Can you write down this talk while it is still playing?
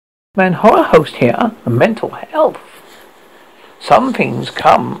Man, horror host here, and mental health. Some things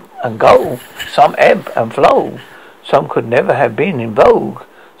come and go, some ebb and flow, some could never have been in vogue,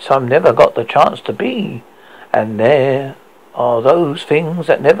 some never got the chance to be, and there are those things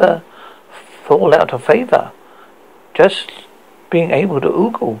that never fall out of favour. Just being able to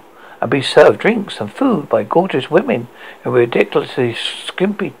oogle and be served drinks and food by gorgeous women in ridiculously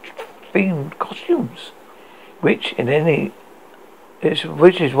skimpy themed costumes, which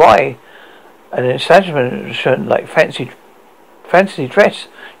is why an establishment like fancy dress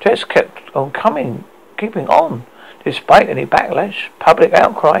kept on keeping on, despite any backlash, public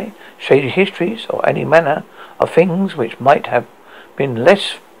outcry, shady histories, or any manner of things which might have been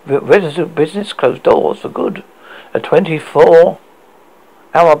less resolute business closed doors for good. A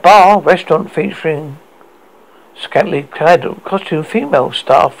 24-hour bar restaurant featuring scantily clad costume female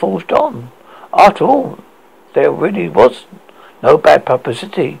staff forged on. After all, there really was no bad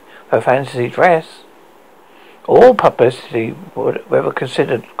publicity for fancy dress. All publicity, whether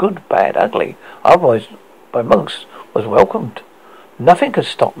considered good, bad, ugly, otherwise by most, was welcomed. Nothing could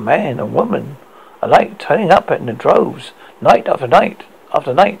stop man and woman alike turning up in the droves, night after night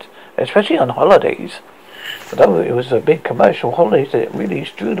after night, especially on holidays. Although it was a big commercial holiday that really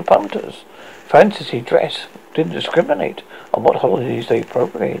drew the punters, fancy dress didn't discriminate on what holidays they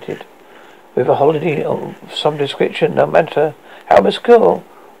appropriated. With a holiday of some description, no matter how obscure,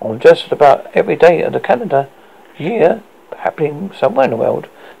 on just about every day of the calendar year happening somewhere in the world,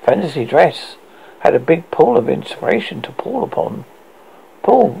 fancy dress had a big pool of inspiration to pull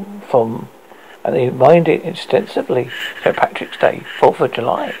from, and they mined it extensively. St. Patrick's Day, 4th of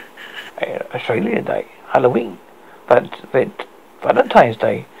July, Australia Day, Halloween, Valentine's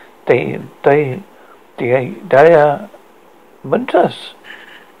Day, Dia Muertos.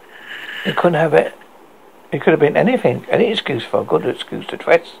 It couldn't have it. It could have been anything, any excuse for a good excuse to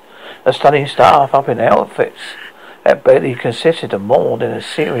dress a stunning staff up in outfits that barely consisted of more than a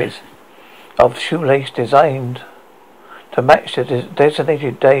series of shoelace designed to match the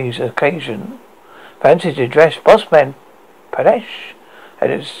designated day's occasion. Fancy dress bossman Pradesh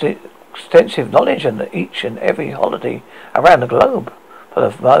had extensive knowledge on each and every holiday around the globe. For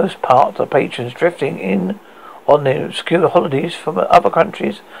the most part, the patrons drifting in on the obscure holidays from other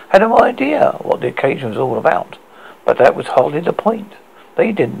countries had no idea what the occasion was all about. But that was hardly the point.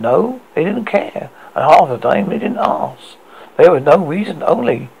 They didn't know, they didn't care, and half the time they didn't ask. There was no reason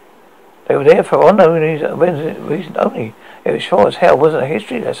only. They were there for unknown reason only. It was sure as hell wasn't a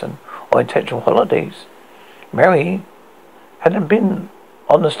history lesson or intentional holidays. Mary hadn't been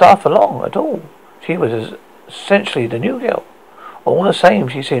on the staff for long at all. She was essentially the new girl. All the same,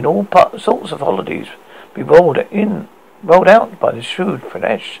 she'd seen all sorts of holidays be rolled out by the shrewd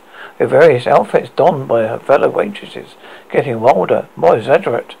Pradesh, with various outfits donned by her fellow waitresses, getting wilder, more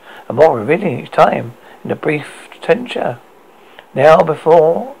exaggerate, and more revealing each time in the brief tenure. Now,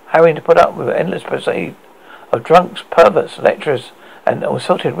 before having to put up with an endless parade of drunks, perverts, lecturers, and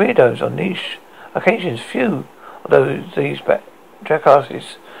assaulted weirdos on niche occasions, few of these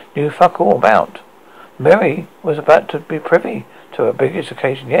jackasses knew fuck all about. Mary was about to be privy to her biggest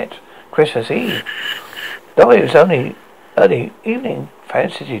occasion yet, Christmas Eve. Though it was only early evening,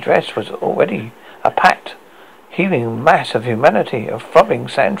 fancy dress was already a packed, heaving mass of humanity, a throbbing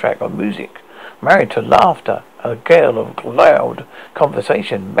soundtrack of music, married to laughter, a gale of loud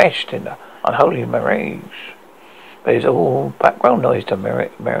conversation meshed in an unholy marriage. But it was all background noise to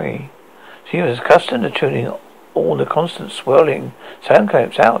Mary. She was accustomed to tuning all the constant swirling sound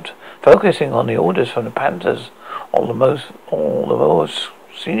clips out, focusing on the orders from the Panthers, all the most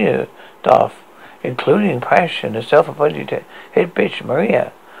senior staff, including Pash and the self-appointed head bitch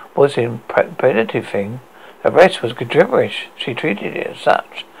Maria, was the imperative thing. The rest was gibberish. She treated it as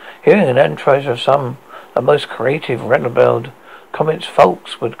such. Hearing an entrance of some of the most creative red-billed comments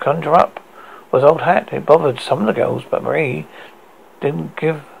folks would conjure up was old hat. It bothered some of the girls, but Marie didn't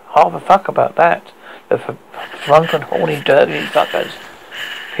give half a fuck about that. The drunken, horny, dirty fuckers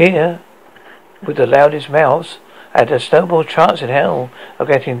here with the loudest mouths had a snowball chance in hell of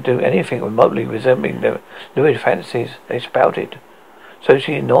getting to do anything remotely resembling the lurid fancies they spouted. So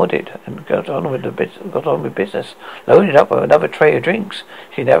she ignored it and got on with business. Loaded up with another tray of drinks,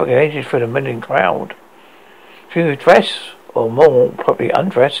 she navigated through the milling crowd. She was dressed, or more probably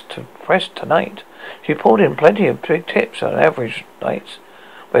undressed, to press tonight. She poured in plenty of big tips on average nights,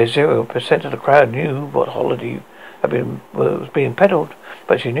 where 0% of the crowd knew what holiday was being peddled,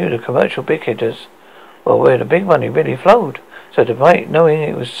 but she knew the commercial big hitters were where the big money really flowed. So despite knowing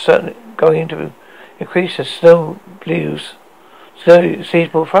it was certainly going to increase the seasonal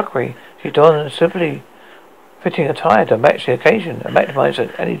fuckery, she donned simply fitting attire to match the occasion and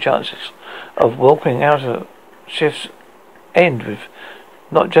maximize any chances of walking out of shift's end with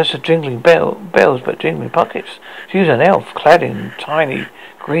not just a jingling bells, but jingling pockets. She was an elf, clad in tiny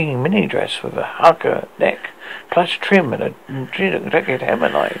green mini dress with a hugger neck, plush trim, and a jagged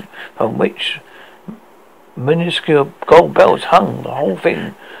hemline from which minuscule gold bells hung. The whole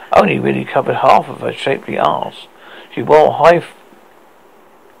thing only really covered half of her shapely arse. She wore high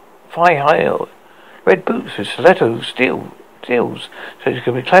red boots with stiletto steels, so she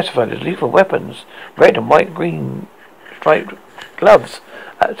could be classified as lethal weapons. Red and white green striped gloves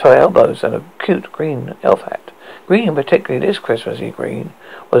at her elbows, and a cute green elf hat. Green, particularly this Christmassy green,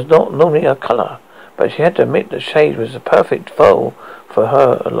 was not normally her colour, but she had to admit the shade was the perfect foe for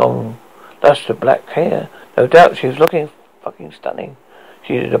her long, lustrous black hair. No doubt she was looking fucking stunning.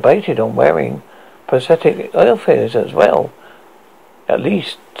 She debated on wearing prosthetic elf ears as well. At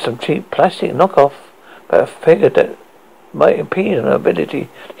least some cheap plastic knockoff, but I figured that might impede on her ability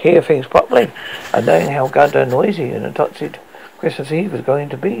to hear things properly, and knowing how goddamn noisy and intoxicated Christmas Eve was going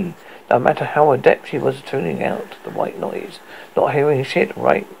to be, no matter how adept she was tuning out the white noise, not hearing shit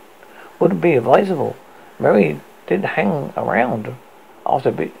right wouldn't be advisable. Mary didn't hang around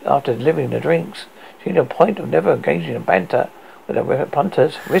after delivering the drinks. She had a point of never engaging in banter with the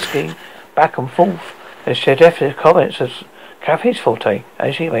punters, risky back and forth, and she definitely comments as Kathy's forte,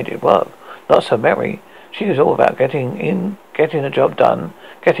 and she made it work. Not so Mary. She was all about getting in, getting the job done,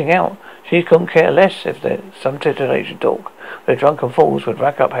 getting out. She couldn't care less if there's some titillation talk. The drunken fools would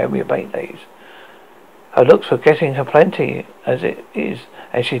rack up heavy abate days. Her looks were getting her plenty as it is,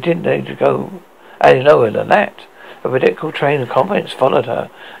 and she didn't need to go any lower than that. A ridiculous train of confidence followed her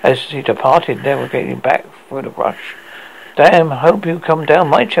as she departed, never getting back through the brush. Damn, hope you come down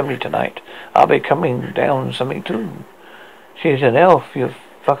my chimney tonight. I'll be coming down something too. She's an elf, you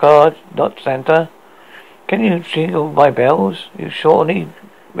fuckard, not Santa. Can you jingle my bells? You sure need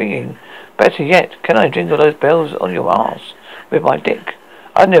ringing. Better yet, can I jingle those bells on your arse with my dick?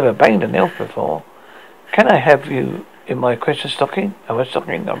 I've never banged an elf before. Can I have you in my Christmas stocking? I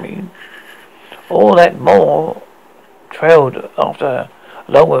mean. All that more trailed after her,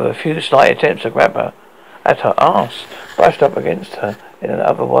 along with a few slight attempts to grab her at her arse, brushed up against her in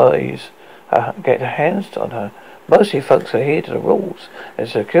other ways, get her hands on her. Mostly folks adhere to the rules, and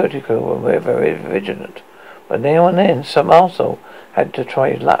security crew were very vigilant. But now and then, some arsehole had to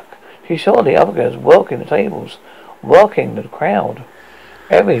try his luck. She saw the other girls working the tables, working the crowd,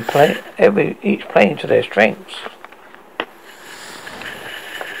 each playing to their strengths.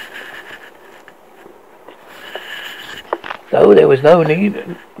 Though there was no need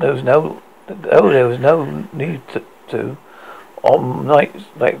to on nights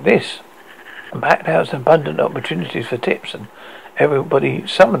like this. Packed house and abundant opportunities for tips, and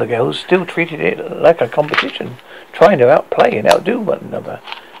some of the girls still treated it like a competition, trying to outplay and outdo one another,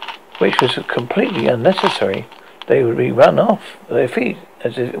 which was completely unnecessary. They would be run off their feet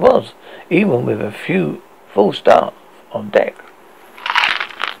as it was, even with a few full staff on deck.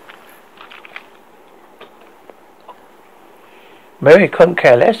 Mary couldn't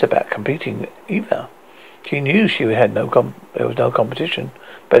care less about competing either. She knew there was no competition,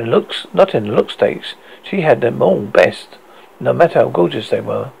 but not in the look stakes. She had them all best, no matter how gorgeous they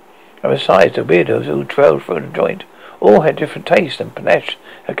were. And besides, the weirdos who trailed through the joint all had different tastes and panache.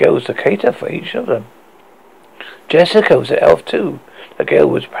 A girl was to cater for each of them. Jessica was an elf too. The girl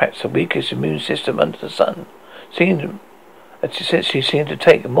was perhaps the weakest immune system under the sun. Since she seemed to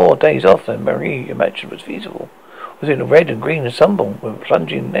take more days off than Marie imagined was feasible. Was in a red and green ensemble with a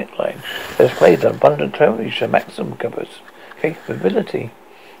plunging neckline that displayed the abundant cleavage and maximum capability,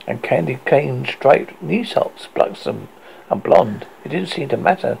 and candy cane striped knee socks, buxom and blonde. It didn't seem to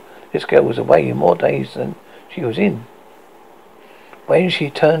matter. This girl was away in more days than she was in. When she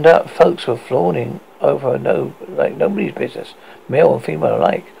turned up, folks were fawning over her like nobody's business, male and female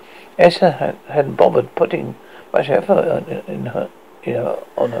alike. Esther hadn't bothered putting much effort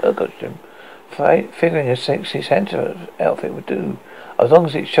on her costume, figuring a sexy Santa outfit would do, as long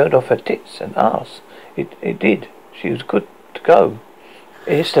as it showed off her tits and ass. It did. She was good to go.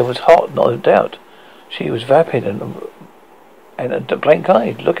 Esther was hot, no doubt. She was vapid and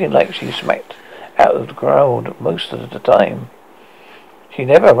blank-eyed, looking like she smacked out of the ground most of the time. She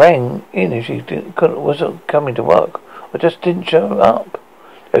never rang in if she wasn't coming to work, or just didn't show up.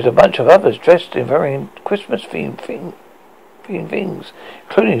 There was a bunch of others dressed in very Christmas-themed things,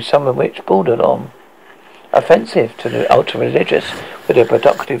 including some of which bordered on offensive to the ultra-religious with their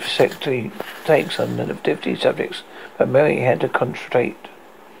productive sexual takes on the nativity subjects, but Mary had to concede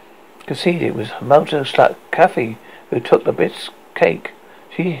it was motor slut Kathy who took the bits cake.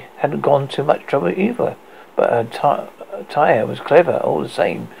 She hadn't gone to much trouble either, but her attire was clever all the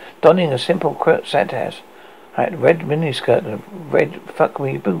same. Donning a simple Santa hat, red miniskirt and red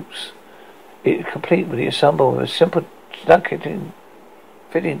fuckery boots. It complete with the ensemble of a simple snug-fitting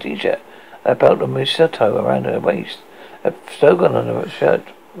t-shirt, a belt of mistletoe around her waist, a slogan on her shirt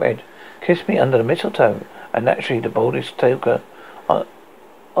read, "Kiss me under the mistletoe," and naturally the boldest token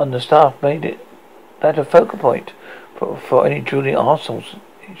on the staff made it that a focal point for any drooling arseholes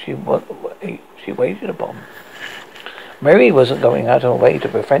she waited upon. Mary wasn't going out of her way to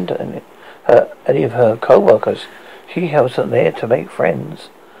befriend any of her co-workers. She wasn't there to make friends.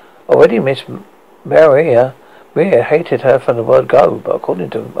 Already Miss Maria hated her from the word go, but according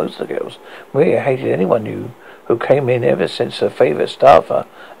to most of the girls, Maria hated anyone who came in ever since her favourite staffer,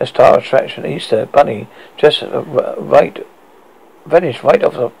 a star attraction Easter bunny, just vanished right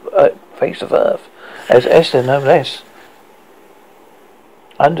off the face of Earth, as Esther no less.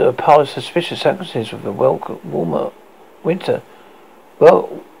 Under a pile of suspicious circumstances with the warmer winter,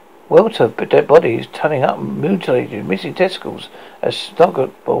 welter dead bodies turning up, mutilated, missing testicles, a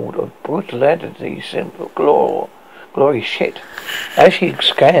snuggleboard of brutality, simple glory shit. As she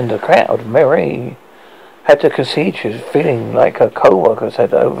scanned the crowd, Mary had to concede she was feeling like her co-workers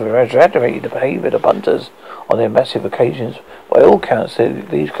had over-exaggerated the behaviour of the punters on their massive occasions. By all counts,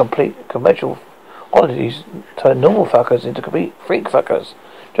 these complete commercial holidays turned normal fuckers into complete freak fuckers.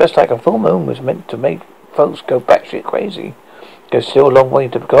 Just like a full moon was meant to make folks go batshit crazy. There's still a long way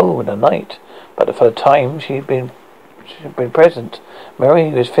to go in the night, but for the time she'd been present, Mary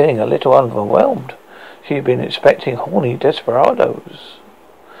was feeling a little overwhelmed. She'd been expecting horny desperados.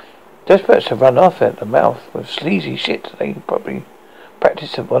 Desperate to run off at the mouth with sleazy shit they probably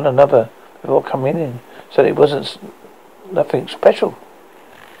practiced with one another before coming in, so it wasn't nothing special.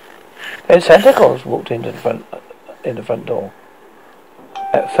 Then Santa Claus walked in the front door.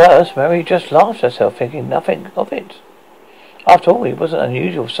 At first, Mary just laughed herself, thinking nothing of it. After all, it wasn't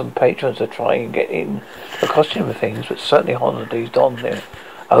unusual for some patrons to try and get in the costume of things, but certainly holidays donned their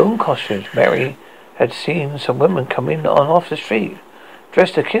own costumes. Mary had seen some women come in on off the street,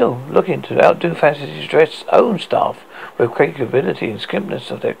 dressed to kill, looking to outdo Fantasy's dress own staff with credibility and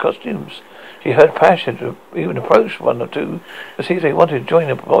skimpness of their costumes. She heard passion even approach one or two to see if they wanted to join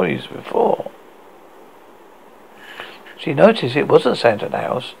the boys before. She noticed it wasn't Santa in the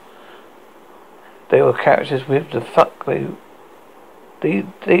house. They were characters with the fuck they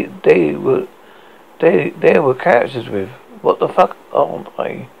were characters with what the fuck are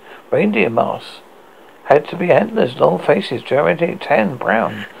they? Reindeer masks. Had to be antlers, long faces, gigantic tan,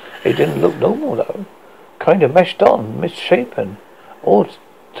 brown. They didn't look normal though. Kind of meshed on, misshapen. All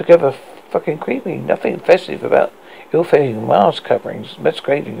together fucking creepy. Nothing festive about ill-fitting mask coverings,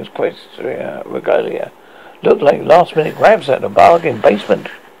 masquerading as regalia. Looked like last-minute grabs at a bargain basement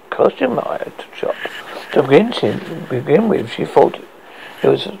costume shop. To begin with, she thought it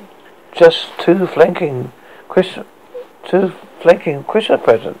was just two flanking Christmas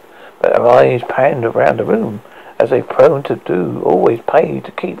presents, but her eyes panned around the room, as they prone to do, always pay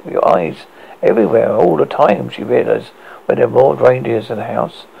to keep your eyes everywhere all the time, she realized, when there were more reindeers in the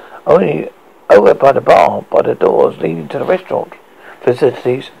house. Only over by the bar, by the doors leading to the restaurant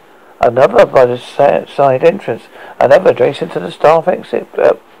facilities, another by the side entrance, another adjacent to the staff exit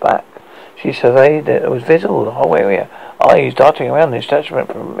back. She surveyed it. It was visible, the whole area, eyes darting around the establishment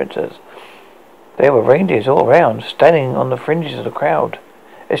perimeters. There were reindeers all around, standing on the fringes of the crowd,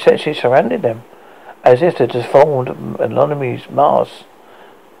 essentially surrounding them, as if the deformed anonymous masks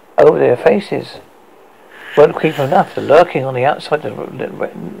over their faces weren't creepy enough. The lurking on the outside of the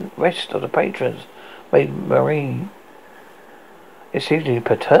rest of the patrons made Marie exceedingly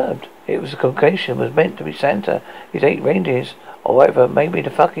perturbed. It was the congregation was meant to be Santa, his 8 reindeers, or whatever maybe the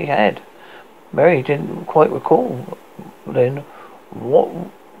fuck he had. Mary didn't quite recall then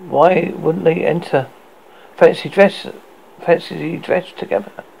why wouldn't they enter fancy dress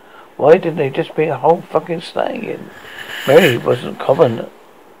together? Why didn't they just be a whole fucking sleigh? And Mary wasn't common.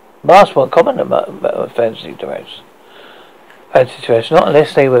 Masks weren't common about fancy dress. Not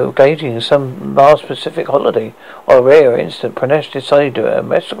unless they were engaging in some mask-specific holiday, or a rare instant Pranesh decided that a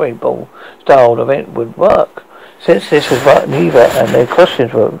masquerade ball style event would work. Since this was neither, and their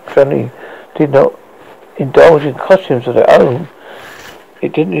costumes were generally did not indulge in costumes of their own,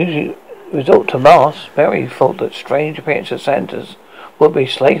 it didn't usually resort to masks. Mary thought that strange appearance of Santas would be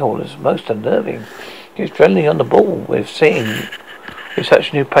sleigh haulers most unnerving. He was dreading on the ball with seeing if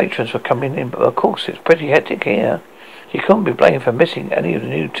such new patrons were coming in, but of course it's pretty hectic here. She couldn't be blamed for missing any of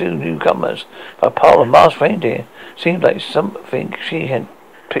the two newcomers, but a pile of masked reindeer seemed like something she had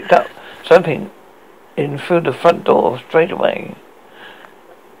picked up, something in through the front door straight away.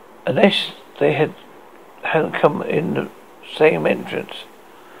 Unless they had hadn't come in the same entrance.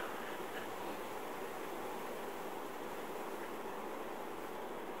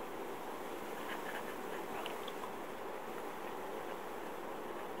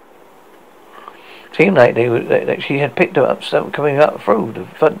 Seemed like that she had picked them up, coming up through the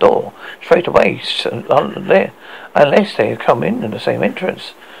front door straight away, unless they had come in the same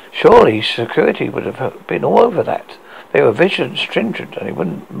entrance. Surely security would have been all over that. They were vigilant, stringent, and it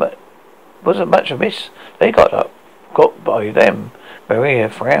wasn't much amiss. They got by them. Maria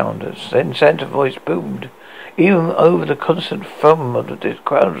frowned as then Santa's voice boomed, even over the constant thrum of the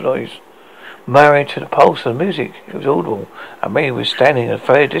crowd noise. Married to the pulse of the music, it was audible, and Maria was standing at a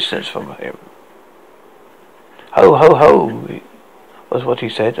fair distance from him. Ho, ho, ho, was what he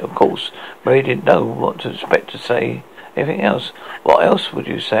said. Of course, Mary didn't know what to expect to say anything else. What else would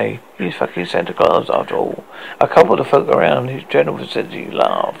you say? He's fucking Santa Claus, after all. A couple of the folk around his general vicinity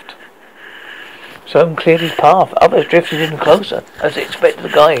laughed. Some cleared his path. Others drifted in closer, as they expected the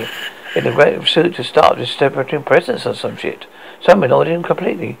guy in the red suit to start distributing presents or some shit. Some ignored him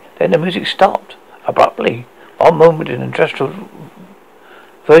completely. Then the music stopped, abruptly. One moment in industrial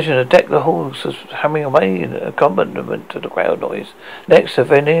version of Deck the Halls was humming away in accompaniment to the crowd noise. Next, the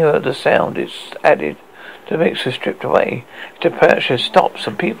veneer of the sound is added. The mix was stripped away. The departure stopped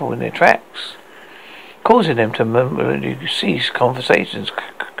some people in their tracks, causing them to momentarily cease conversations,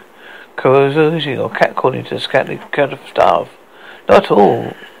 carousing or catcalling to the scattered crowd of staff. Not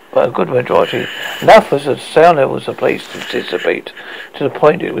all, but a good majority. Enough was the sound levels of the place to dissipate to the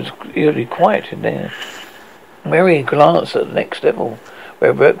point it was eerily quiet in there. Mary glanced at the next level,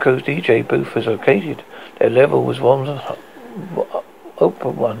 where Repco's DJ booth was located. Their level was one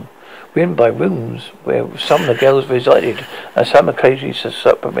open one, rimmed by rooms where some of the girls resided, and some occasionally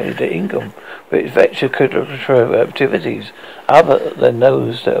supplemented their income with extracurricular activities, other than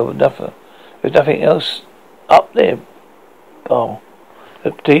those that were nothing. There's nothing else up there. Oh, the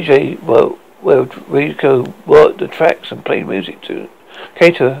DJ Rico worked the tracks and played music to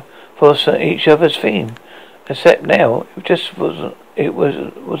cater for each other's theme. Except now, it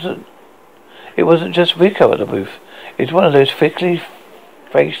wasn't just Rico at the booth. It's one of those thickly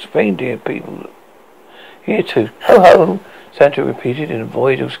faced reindeer people here too. Ho ho! Santa repeated in a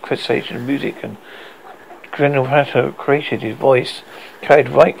void of cessation music, and General Hatter created his voice, carried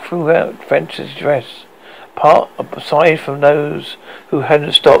right throughout Francis' dress. Aside from those who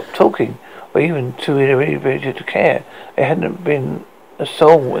hadn't stopped talking, or even too inebriated to care, there hadn't been a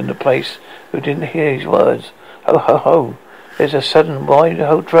soul in the place who didn't hear his words. Ho ho ho! There's a sudden wide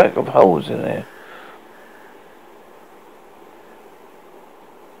whole track of holes in there.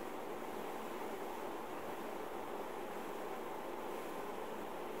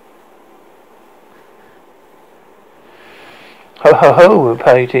 Ho ho ho,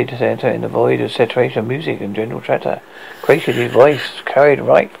 repeated Santa in the void of saturation of music and general chatter. Created his voice, carried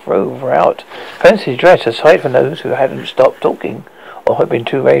right throughout. Fancy's dress, aside from those who hadn't stopped talking, or had been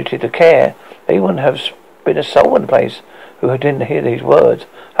too ready to care, they wouldn't have been a soul in the place who didn't hear these words.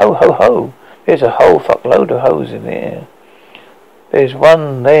 Ho ho ho, there's a whole fuckload of hoes in there. There's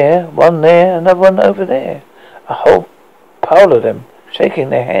one there, another one over there. A whole pile of them,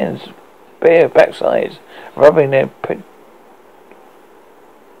 shaking their hands, bare backsides, rubbing their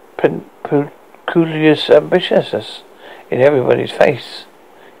peculiar ambitiousness in everybody's face.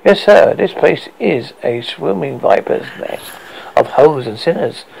 Yes, sir, this place is a swimming viper's nest of hoes and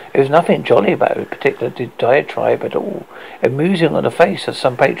sinners. There was nothing jolly about a particular diatribe at all. Amusing on the face of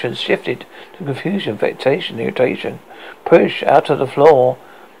some patrons shifted to confusion, vexation, irritation. Push out of the floor,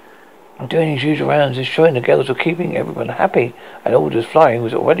 doing his usual rounds, ensuring the girls were keeping everyone happy, and orders flying,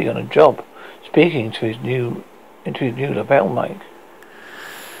 was already on a job, speaking to his new lapel mic.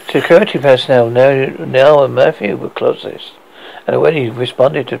 Security personnel, Nell and Murphy, were closest, and already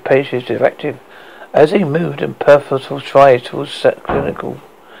responded to Page's directive. As they moved in purposeful strides towards clinical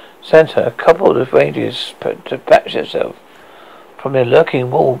center, a couple of reindeers detached themselves from their lurking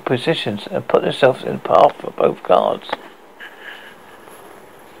wall positions and put themselves in the path of both guards.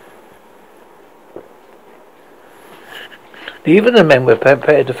 Even the men were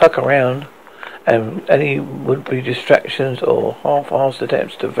prepared to fuck around, and any would-be distractions or half-assed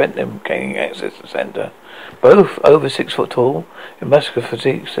attempts to prevent them gaining access to the center. Both over 6 foot tall, in muscular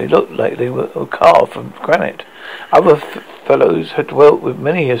physiques, they looked like they were carved from granite. Other fellows had dwelt with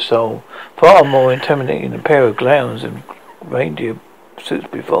many a soul, far more intimidating than a pair of clowns in reindeer suits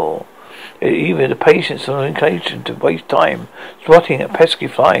before. Even the patience and inclination to waste time swatting at pesky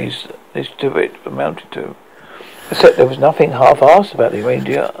flies this spirit amounted to. Except there was nothing half-assed about the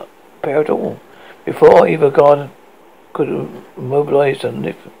reindeer pair at all. Before either guard could have mobilized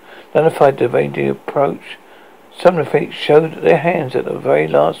and identified the reindeer approach, Some of the freaks showed their hands at the very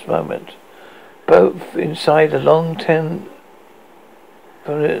last moment. Both inside the long tan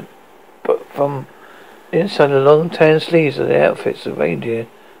from inside the long tan sleeves of their outfits, the reindeer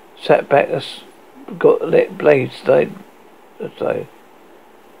sat back got lit blades aside.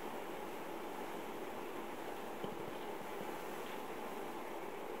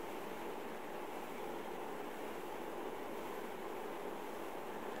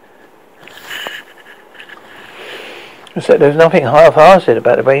 So there's nothing half-hearted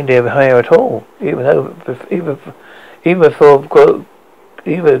about the reindeer hair at all, even before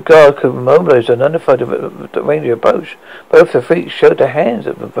either guard could mobilize and notify the reindeer approach. Both the freaks showed their hands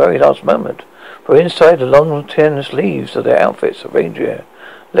at the very last moment, for inside the long tan sleeves of their outfits, the reindeer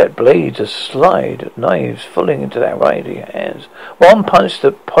let blades slide, knives falling into their reindeer hands. One punched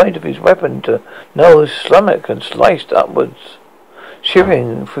the point of his weapon to Noel's stomach and sliced upwards,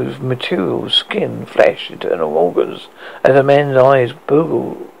 shivering through material, skin, flesh, internal organs, as the man's eyes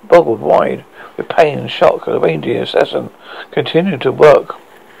boggled wide with pain and shock. The reindeer assassin continued to work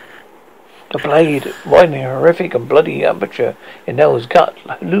the blade, widening a horrific and bloody aperture in Nell's gut,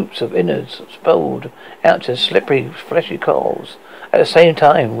 loops of innards spilled out to slippery, fleshy coals. At the same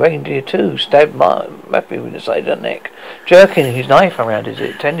time, Reindeer 2 stabbed Matthew in the side of the neck, jerking his knife around as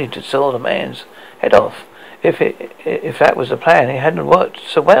it intended to saw the man's head off. If that was the plan, it hadn't worked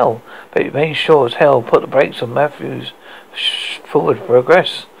so well, but it made sure as hell put the brakes on Matthew's forward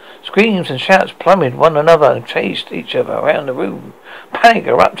progress. Screams and shouts plummeted one another and chased each other around the room. Panic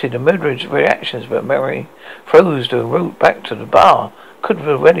erupted and Mildred's reactions, but Mary froze the route back to the bar. Couldn't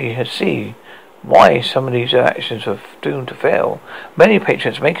already see why some of these actions were doomed to fail. Many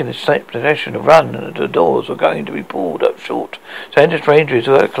patrons making the same pedestrian to run, and the doors were going to be pulled up short. Santa Rangers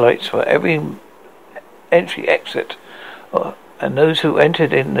work lights for every entry exit, and those who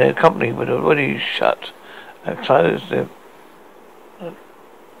entered in their company were already shut and closed their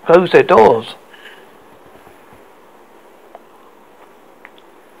doors.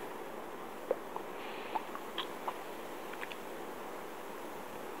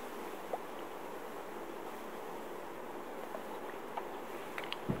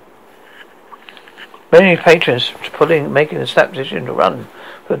 Many patrons making the snap decision to run.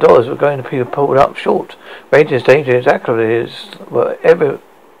 The doors were going to be pulled up short. Rangers, dangerous activities were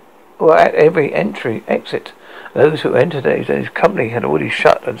at every entry exit. Those who entered his company had already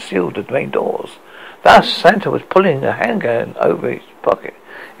shut and sealed the main doors. Thus, Santa was pulling a handgun over his pocket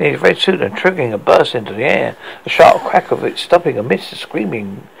in his red suit and triggering a burst into the air. The sharp crack of it stopping amidst the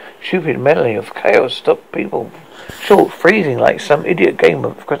screaming, stupid medley of chaos stopped people short, freezing like some idiot game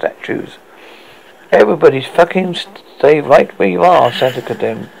of statues. Everybody's fucking stay right where you are, Santa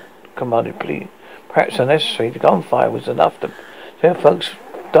commanded, please. Perhaps unnecessary. The gunfire was enough to send folks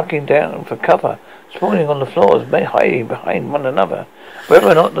ducking down for cover, spawning on the floors, hiding behind one another. Whether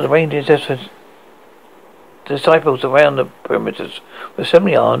or not the reindeer's disciples around the perimeters were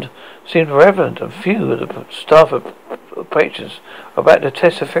semi-armed seemed irrelevant, and few of the staff of patrons were about to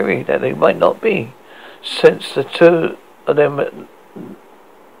test the theory that they might not be, since the two of them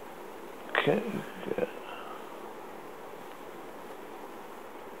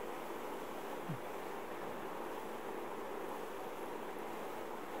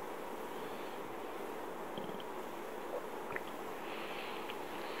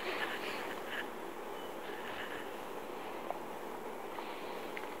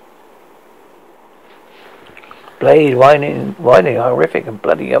blade winding a horrific and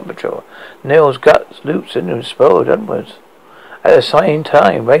bloody aperture. Neil's guts, loops, and spiraled onwards. At the same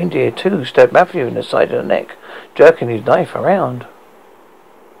time, Reindeer 2 stabbed Matthew in the side of the neck, jerking his knife around.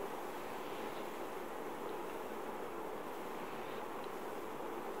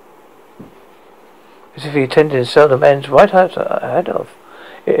 As if he intended to sell the man's right ahead of.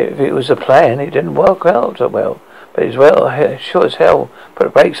 If it was a plan, it didn't work out so well. But sure as hell put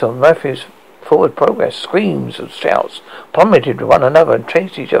the brakes on Matthew's forward progress. Screams and shouts plummeted to one another and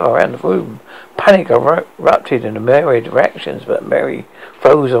chased each other around the room. Panic erupted in a myriad reactions, but Mary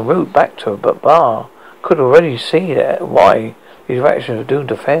froze en route back to a bar. Could already see why these reactions were doomed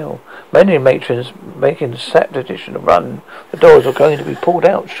to fail. Many matrons making the snap decision to run. The doors were going to be pulled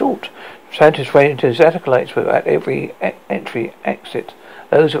out short. Santa's Rangers acolytes were at every entry exit.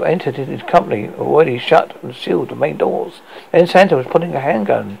 Those who entered in his company already shut and sealed the main doors. Then Santa was putting a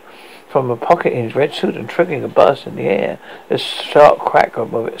handgun from a pocket in his red suit and triggering a burst in the air. The sharp crack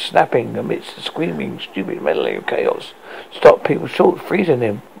of it snapping amidst the screaming, stupid medley of chaos stopped people short, freezing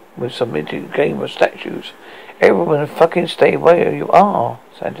them with some game of statues. Everyone fucking stay where you are,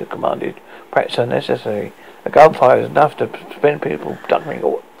 Santa commanded. Perhaps unnecessary. A gunfire is enough to prevent people ducking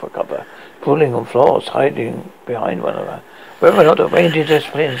for cover. sprawling on floors, hiding behind one another. Whether or not the reindeer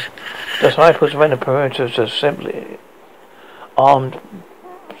disciples ran the perimeter of simply armed,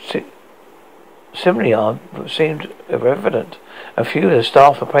 similarly armed, seemed irrelevant. A few of the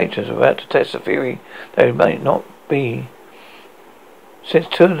staff and patrons were about to test the theory that it might not be, since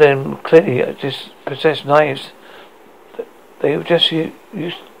two of them clearly possessed knives. They were just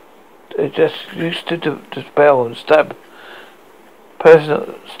used to dispel and stab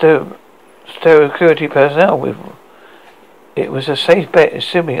security personnel with. It was a safe bet,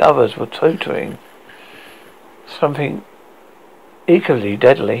 assuming others were tutoring something equally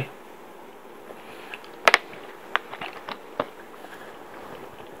deadly.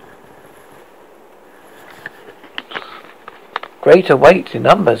 Greater weight in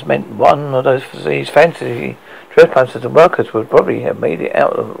numbers meant one of these fancy trespassers and workers would probably have made it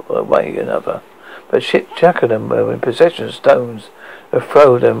out of the way another. But chuck of them were in possession of stones that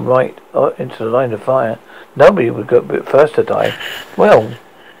throw them right into the line of fire. Nobody would go first to die. Well,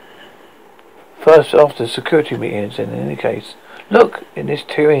 first after security meetings in any case. Look, in this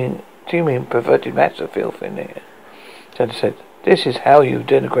teeming perverted mass of filth in here. Santa said, this is how you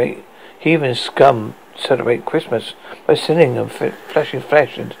denigrate heathen scum celebrate Christmas by sinning and flashing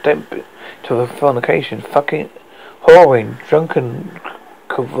flesh into to fornication, fucking, whoring, drunken,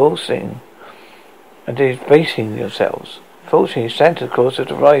 convulsing, and debasing yourselves. Fortunately, Santa Claus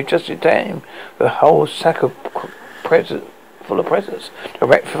had arrived just in time with a whole sack of full of presents to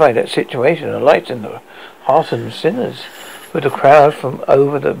rectify that situation and lighten the heartened sinners. With the crowd from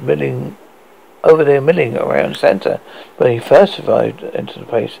over there milling around Santa when he first arrived into the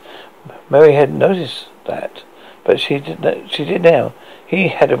place, Mary hadn't noticed that, but she did now. He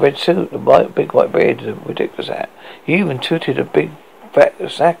had a red suit, a big white beard, a ridiculous hat. He even tooted a big fat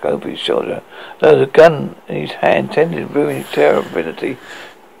sack over his shoulder, though the gun in his hand tended to ruin his terribility.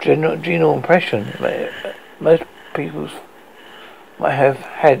 General impression. Most people might have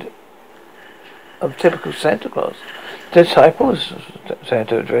had of typical Santa Claus. The disciples,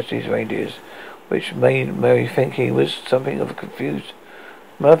 Santa addressed his reindeers, which made Mary think he was something of a confused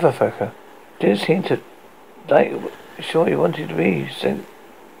motherfucker. Didn't seem to like sure he wanted to be sent.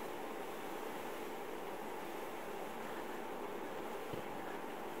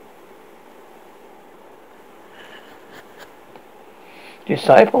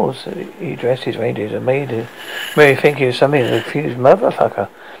 Disciples, he addressed his reindeers and made Mary think he was something of a confused motherfucker.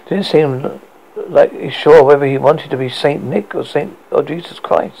 Didn't seem like he's sure whether he wanted to be Saint Nick or Jesus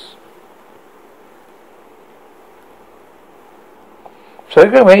Christ. So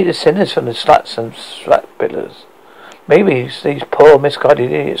we're going to rate the sinners from the sluts and slut billers. Maybe these poor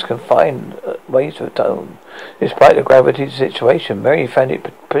misguided idiots can find ways to atone. Despite the gravity of the situation, Mary found it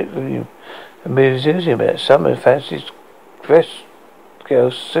particularly amusing that some of Fancy's dress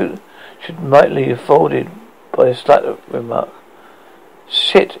girl's suit should mightily afforded by a slut remark.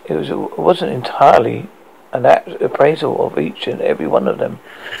 Shit, it wasn't entirely an apt appraisal of each and every one of them.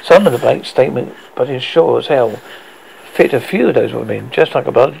 Some of the blank statement, but in sure as hell, fit a few of those women, just like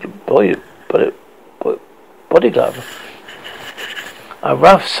a body glove. A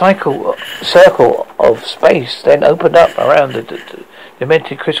rough circle of space then opened up around the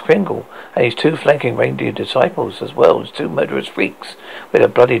demented Kris Kringle and his two flanking reindeer disciples, as well as two murderous freaks with their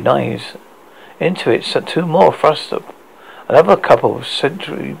bloody knives. Into it, two more thrust up. Another couple of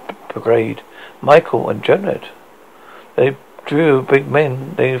Century Brigade, Michael and Jonad. They drew big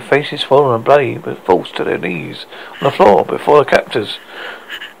men, their faces swollen and bloody, but forced to their knees on the floor before the captors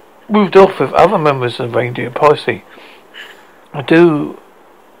moved off with other members of the reindeer posse. Do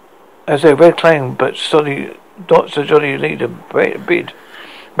as their red clang but not so jolly leader bid.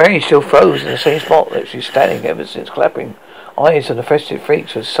 Mary still froze in the same spot that she's standing ever since, clapping eyes on the festive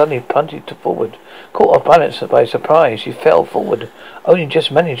freaks, was suddenly punted forward. Caught off balance by surprise, she fell forward, only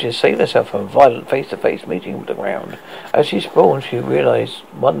just managed to save herself from a violent face-to-face meeting with the ground. As she sprawled, she realized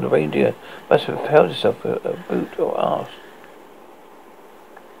one of the reindeer must have propelled herself with a boot or arse.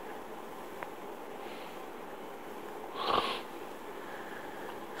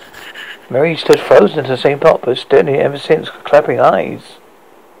 Mary stood frozen in the same spot, but steady ever since, clapping eyes.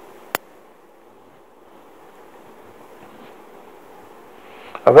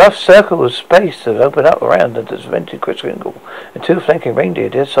 A rough circle of space had opened up around the demented Kris Kringle and two flanking reindeer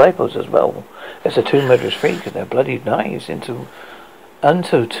disciples, as well as the two murderous freaks and their bloodied knives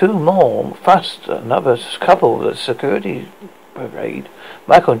unto two more thrust another couple of the security brigade.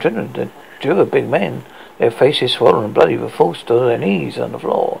 Michael and Jonad, the duo of big men, their faces swollen and bloody, were forced to their knees on the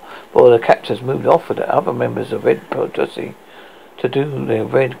floor, while the captors moved off with the other members of Red Posse to do their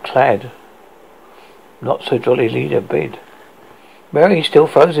red-clad, not so jolly leader bid. Mary, still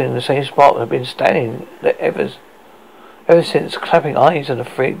frozen in the same spot, had been standing there ever since, clapping eyes on the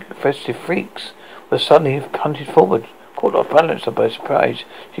festive freaks, was suddenly punted forward. Caught off balance by surprise,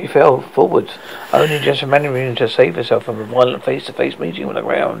 she fell forwards, only just managing to save herself from a violent face-to-face meeting with the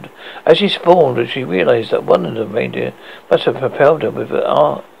ground. As she sprawled, she realized that one of the reindeer must have propelled her with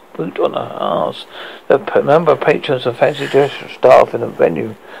her boot on her arse. The number of patrons and fancy dress staff in the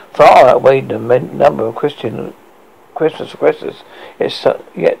venue far outweighed the number of Christmas requesters.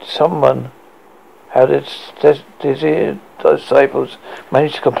 Yet someone how the disciples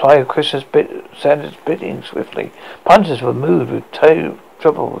managed to comply with Christmas Santa's bidding swiftly. Punters were moved with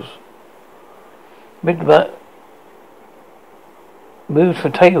troubles. Moved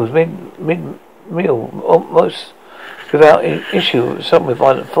from tables mid-meal, almost without issue, some with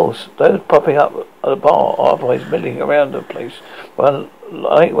violent force. Those popping up at the bar, otherwise milling around the place, were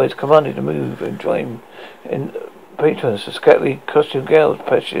likewise commanded to move and join in patrons, the scantily costumed girls,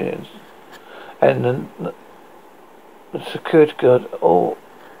 pedestrians, and the security guard, all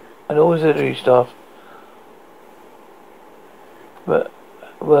auxiliary staff, but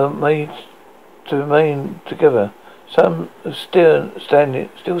were made to remain together. Some still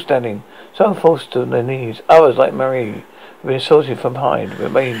standing, some forced to their knees. Others, like Marie, who had been assaulted from behind,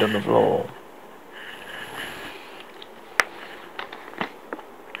 remained on the floor.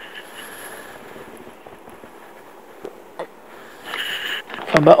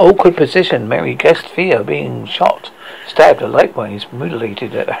 From an awkward position, Mary guessed fear of being shot, stabbed, or likewise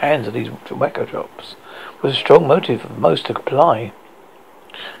mutilated at the hands of these tobacco shops was a strong motive for most to comply.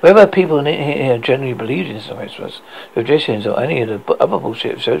 Whether people here generally believed in some Christmas traditions or any of the other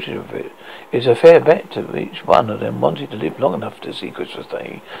bullshit associated with it, is a fair bet to each one of them wanted to live long enough to see Christmas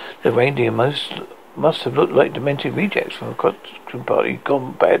Day. The reindeer must have looked like demented rejects from a costume party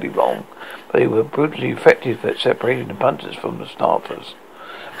gone badly wrong, but they were brutally effective at separating the punters from the staffers.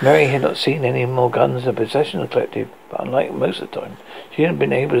 Mary had not seen any more guns in possession of the collective, but unlike most of the time, she hadn't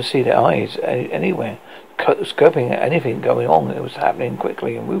been able to see their eyes anywhere, scoping at anything going on. It was happening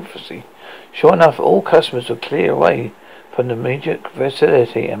quickly and ruthlessly. Sure enough, all customers would clear away from the immediate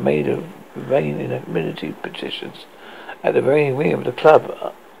facility and made a remain in amenity positions at the very rear of the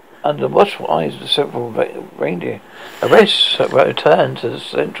club, under the watchful eyes of several reindeer. The rest returned to the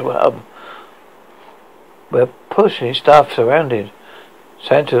central hub, where Push and his staff surrounded.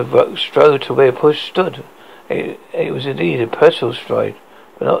 Santa strode to where Push stood. It was indeed a personal stride,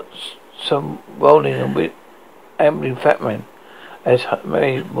 but not some rolling and ambling fat man. As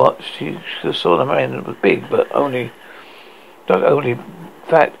Mary watched, she saw the man that was big, but not only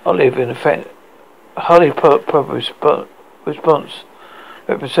fat, olive in a fat, highly proper response,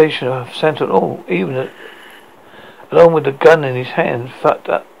 representation of Santa at all, even along with the gun in his hand, fucked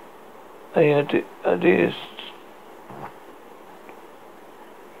up ideas.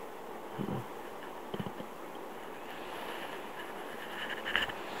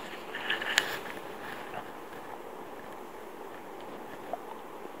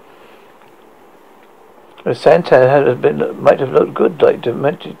 The Santa might have looked good, like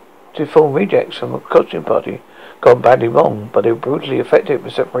deformed rejects from a costume party gone badly wrong, but they were brutally effective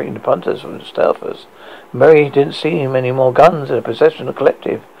at separating the punters from the staffers. Mary didn't see him any more guns in the possession of the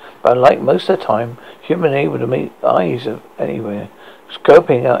collective, but unlike most of the time, she had been able to make eyes of anywhere,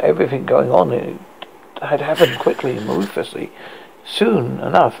 scoping out everything going on. It had happened quickly and ruthlessly. Soon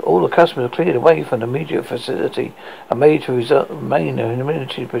enough, all the customers were cleared away from the immediate facility and made to remain in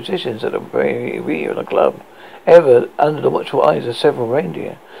military positions at the very rear of the club, ever under the watchful eyes of several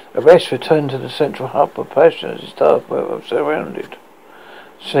reindeer. The rest returned to the central hub of passion as his staff were surrounded.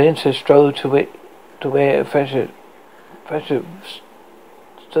 Santa strode to where Fashion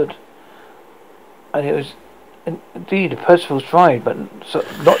stood, and it was indeed a purposeful stride, but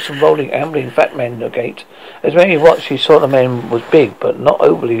not some rolling, ambling fat man in the gate. As Mary watched, she saw the man was big, but not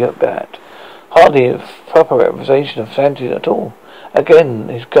overly bad. Hardly a proper representation of Santa at all. Again,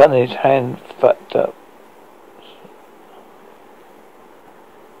 his gun in his hand, fucked up.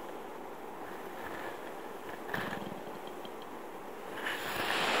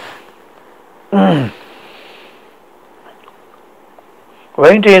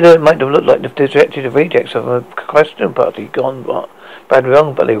 Reindeer that might have looked like the dejected rejects of a costume party gone bad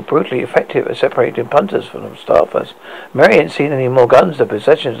wrong, but they were brutally effective at separating punters from the staffers. Mary hadn't seen any more guns in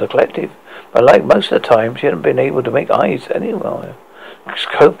possession of the collective, but like most of the time, she hadn't been able to make eyes anywhere,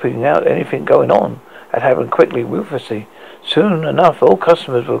 scoping out anything going on. Had happened quickly, ruthlessly. Soon enough, all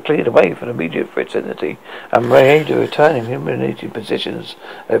customers were cleared away from the immediate vicinity and made to return in humiliating positions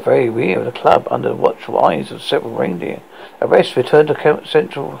at the very rear of the club under the watchful eyes of several reindeer. The rest returned to Camp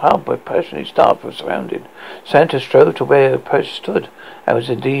Central Hub where passionate staff were surrounded. Santa strode to where Percy stood and was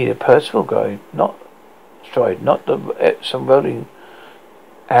indeed a Percival guide, not some rolling,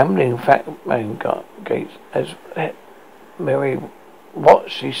 ambling fat man gates. As Mary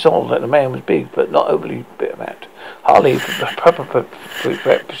watched, she saw that the man was big, but not overly bit-mapped. Hardly proper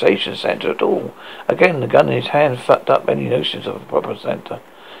representation of Santa at all. Again, the gun in his hand fucked up any notions of a proper Santa.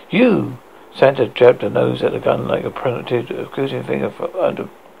 You! Santa jabbed her nose at the gun like a primitive, accusing finger under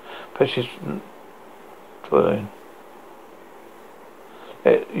Percy's twirling.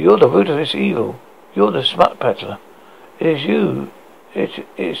 You're the root of this evil. You're the smut peddler. It is you.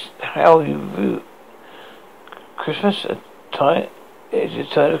 It's how you view Christmas. It is a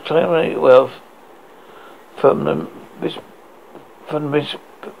time to claim wealth from the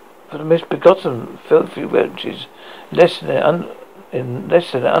misbegotten filthy wretches, in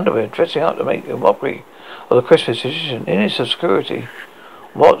less than underwear, dressing up to make a mockery of the Christmas tradition in its obscurity.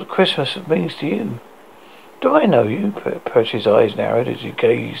 What Christmas means to you? Do I know you? Percy's eyes narrowed as he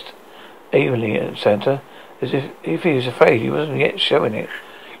gazed evenly at Santa, as if he was afraid he wasn't yet showing it.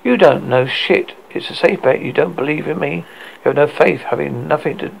 You don't know shit. It's a safe bet you don't believe in me. You have no faith, having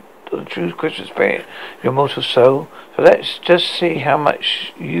nothing to the true Christmas spirit in your mortal soul. So let's just see how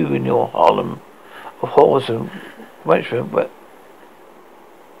much you and your Harlem of whores and wenchmen, but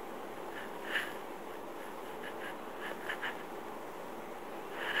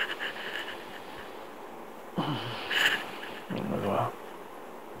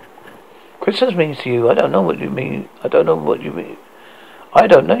Christmas means to you. I don't know what you mean. I don't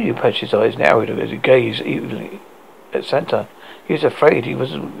know you. Percy's eyes narrowed as he gazed evenly at Santa. He was afraid he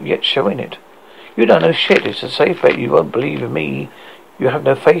wasn't yet showing it. You don't know shit. It's a safe bet you won't believe in me. You have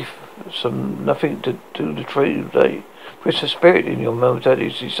no faith. Nothing to do the true Christmas spirit in your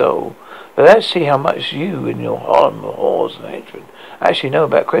mortality soul. But let's see how much you and your harem of whores and hatred actually know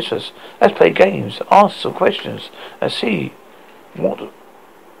about Christmas. Let's play games, ask some questions, and see what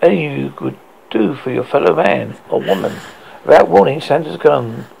any of you could do for your fellow man or woman. Without warning, Santa's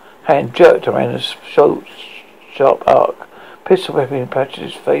gun hand jerked around a sharp arc. Pistol weapon patched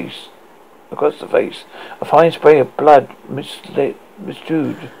his face across the face. A fine spray of blood misted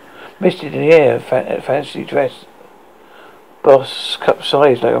in the air. Fancy dress boss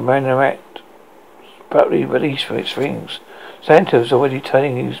capsized like a marionette, abruptly released from its rings. Santa was already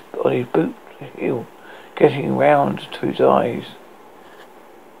turning on his boot heel, getting round to his eyes.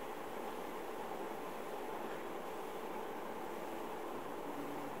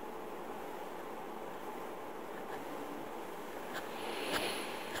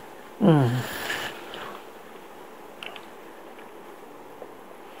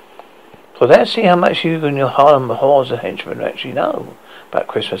 So let's see how much you and your harem of whores and henchmen actually know about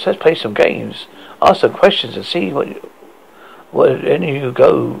Christmas. Let's play some games, ask some questions, and see what any of you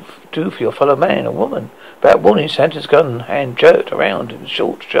go do for your fellow man or woman. Without warning, Santa's gun hand jerked around in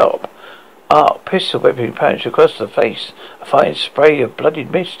short, sharp arc, pistol weapon punched across the face. A fine spray of bloody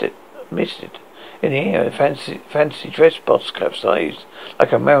misted in the air. A fancy dress boss capsized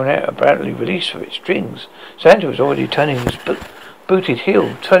like a marionette abruptly released from its strings. Santa was already turning his booted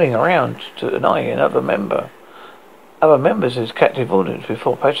heel, turning around to deny other members of his captive audience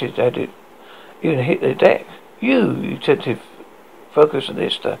before Patches had even hit the deck. You tentative focus on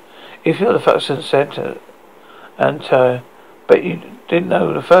this. If you're the Fuxton Santa, and bet you didn't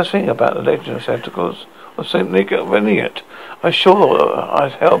know the first thing about the legend of Santa Claus or Saint Nick of Eliot. I'm sure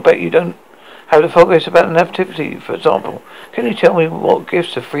I'll bet you don't have the focus about the nativity, for example. Can you tell me what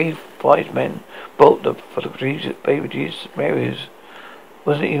gifts the three wise men brought for the baby Jesus? Mary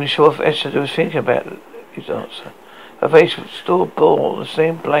wasn't even sure if Esther was thinking about his answer. Her face still bore the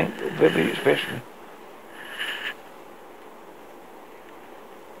same blank, vivid expression.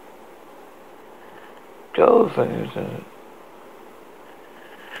 Go for it.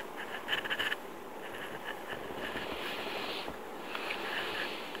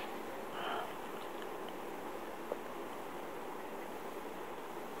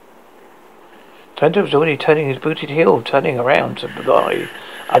 Santa was already turning his booted heel, turning around to belie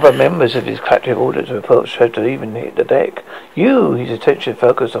other members of his captive order to approach her to even hit the deck. You, his attention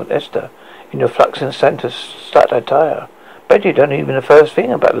focused on Esther, in your flux and Santa slut attire. Bet you don't know even the first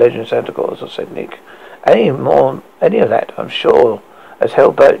thing about the legend of Santa Claus, or said Nick. Any of that, I'm sure as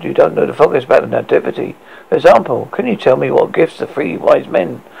hell, but you don't know the focus about the nativity. For example, can you tell me what gifts the three wise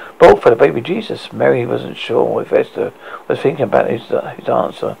men brought for the baby Jesus? Mary wasn't sure if Esther was thinking about his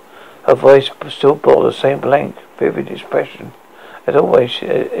answer. Her voice still bore the same blank, vivid expression. As always,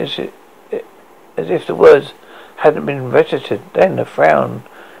 as if the words hadn't been registered. Then a frown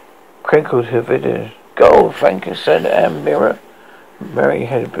crinkled her visage. Gold, frankincense, and mirror. Mary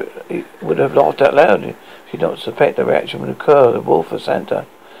would have laughed out loud if she did not suspect the reaction would occur of the wolf of Santa.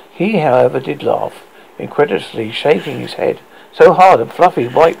 He, however, did laugh, incredulously shaking his head so hard a fluffy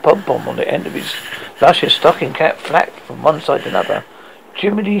white pom-pom on the end of his luscious stocking cap flapped from one side to another.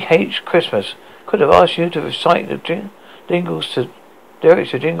 Jiminy H. Christmas could have asked you to recite the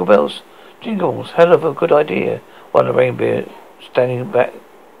lyrics to Jingle Bells. Jingles, hell of a good idea. While the reindeer standing back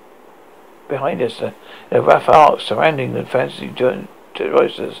behind us in a rough arc surrounding the fancy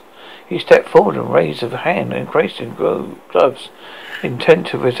roasters. He stepped forward and raised a hand encased in gloves, intent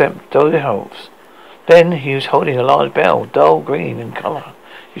to resemble elves. Then he was holding a large bell, dull green in colour.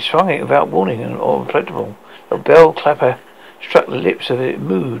 He swung it without warning or inflatable. The bell clapper struck the lips of it,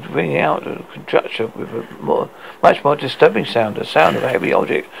 moved, ringing out a conjecture with a much more disturbing sound, the sound of a heavy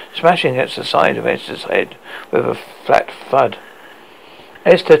object smashing against the side of Esther's head with a flat thud.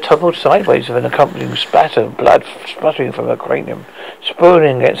 Esther toppled sideways with an accompanying spatter of blood spluttering from her cranium,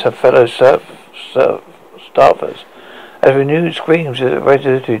 sprawling against her fellow staffers. As renewed screams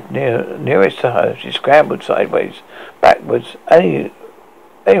resonated nearest to her, she scrambled sideways, backwards, anywhere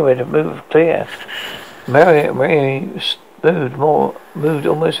to move clear. Mary moved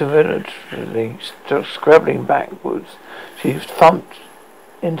almost involuntarily, scrabbling backwards. She thumped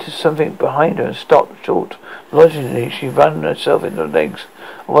into something behind her and stopped short. Logically, she ran herself into the legs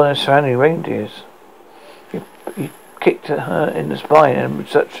of one of the surrounding reindeers. He kicked her in the spine, and with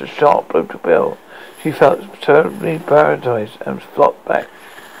such a sharp blow to Bill, she felt terribly paralyzed and flopped back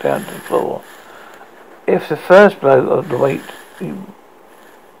down to the floor. If the first blow of the weight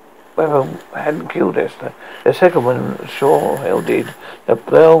weapon hadn't killed Esther, the second one sure hell did. The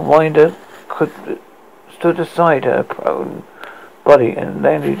bell winder stood aside her prone body and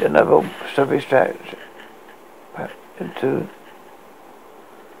landed another savage strike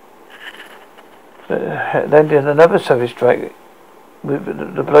with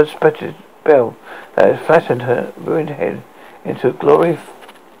the blood-spattered bell that had flattened her ruined head into a glory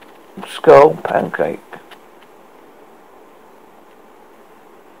skull pancake.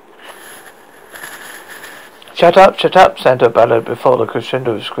 Shut up, Santa bellowed before the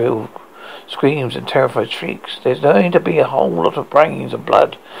crescendo of screams and terrified shrieks. There's going to be a whole lot of brains and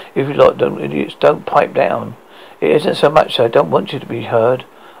blood if you lot don't pipe down. It isn't so much that I don't want you to be heard.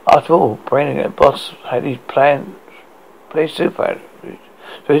 After all, Brainiac and Boss had his play super,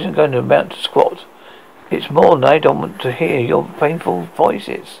 so it isn't going to amount to squat. It's more than I don't want to hear your painful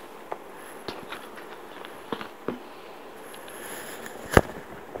voices.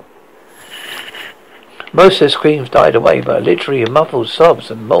 Most of the screams died away, but literally muffled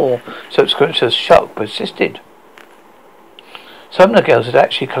sobs and more subsequent shock persisted. Some of the girls had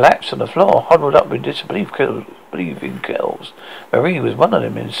actually collapsed on the floor, huddled up in disbelieving girls. Marie was one of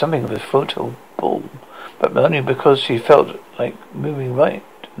them in something of a photo ball, but only because she felt like moving right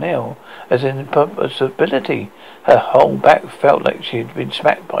now, as in impossibility. Her whole back felt like she had been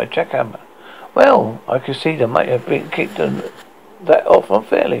smacked by a jackhammer. Well, I could see they might have been kicked that off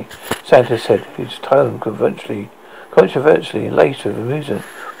unfairly, Santa said, his tone controversially laced with amusement.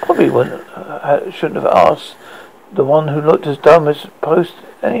 Probably shouldn't have asked the one who looked as dumb as post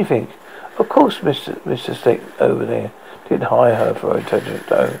anything. Of course, Mr. Stick over there didn't hire her for her intelligence,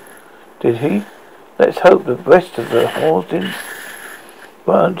 though. Did he? Let's hope the rest of the whores didn't.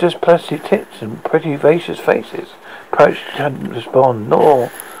 Weren't just plastic tits and pretty vacious faces. Perhaps hadn't responded,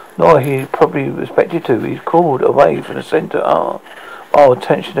 nor he probably expected to. He called away from the centre while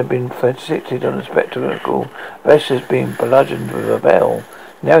attention had been fixated on the spectacle of Esther's being bludgeoned with a bell.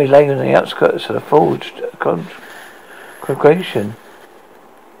 Now he lay on the outskirts of the forged congregation.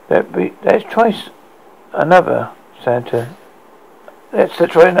 Let's try another, Santa. Let's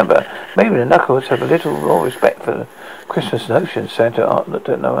try another. Maybe the knuckles have a little more respect for the Christmas notion, Santa looked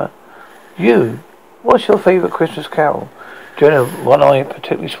at Noah. You, what's your favourite Christmas carol? Jonah, one eye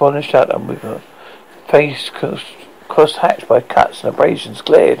particularly swollen shut and with her face cross-hatched by cuts and abrasions,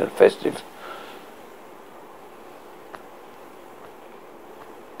 glared at festive.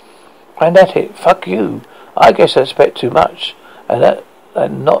 And at it, fuck you. I guess I expect too much, and that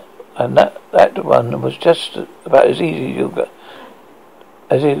one was just about as easy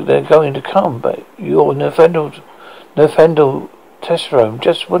as they're going to come. But your Nefendel testosterone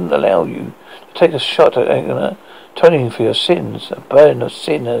just wouldn't allow you to take a shot at atoning for your sins. A burden of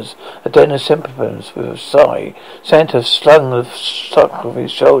sinners, a den of symptoms. With a sigh, Santa slung the stock of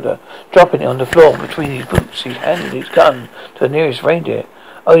his shoulder, dropping it on the floor between his boots. He handed his gun to the nearest reindeer.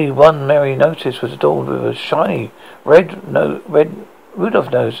 Only one Mary noticed was adorned with a shiny red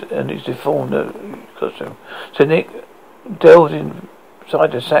Rudolph nose and his deformed costume. So Nick delved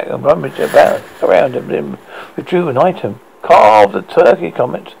inside the sack and rummaged around and then withdrew an item. Carved a turkey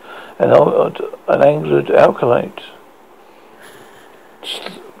comet and an angled alkalite.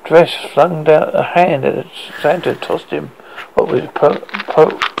 Dress flung down a hand and Santa tossed him what was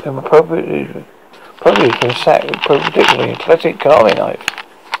appropriately from a sack with particularly a classic carving knife.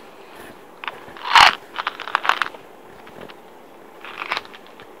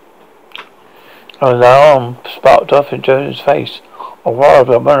 An alarm sparked off in Jonah's face. A wild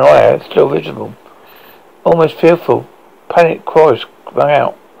one eye still visible. Almost fearful, panic chorus rang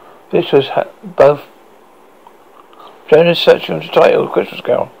out. This was both Jonah's searching for the title of Christmas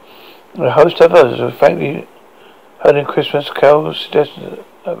Carol and a host of others were frankly heard Christmas carols suggested.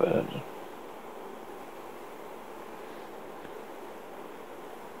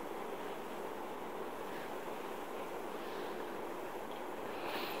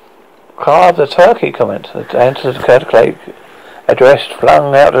 Carved a turkey comment. The answer to the calculate addressed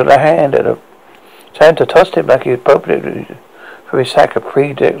flung out of the hand and Santa tossed him back appropriately from his sack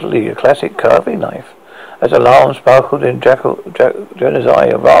predictably a classic carving knife. As alarm sparkled in Jonah's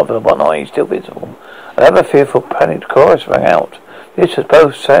eye, rather than one eye still visible, another fearful panicked chorus rang out. This was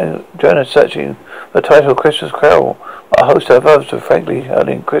both Jonah searching for the title of Christmas Carol, a host of others were frankly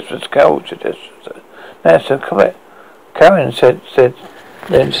hurling Christmas Carol suggestions. Now, so Karen said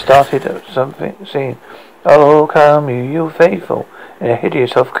then started something singing, "Oh, come you faithful," in a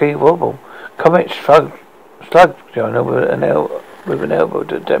hideous off-key wobble. Comet slugged Jonah with an elbow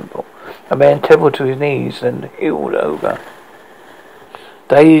to the temple. A man tumbled to his knees and heeled over.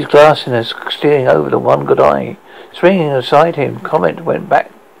 Dazed glassiness stealing over the one good eye. Swinging aside him, Comet went back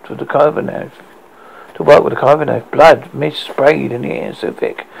to the carving knife. To work with the carving knife. Blood, mist sprayed in the air so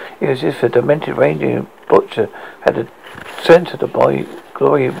thick it was as if a demented reindeer butcher had centered a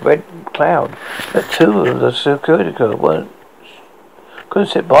glory red cloud. The two of the security guard couldn't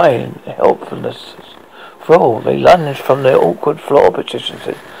sit by in helplessness. For all, they lunged from their awkward floor positions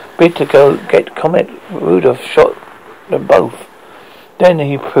and bid to go get Comet. Rudolph shot them both. Then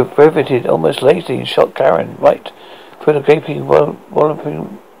he pivoted almost lazily and shot Karen right through the gaping,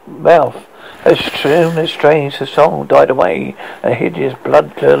 walloping mouth. As soon as strange the song died away, a hideous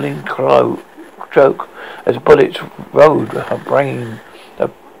blood-curdling choke as bullets rode her brain, the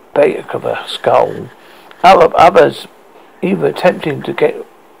back of her skull. Others, either attempting to get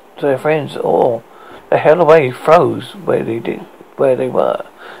to their friends or the hell away, froze where they were.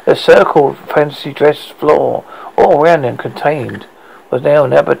 The circled, fancy-dressed floor all around them contained was now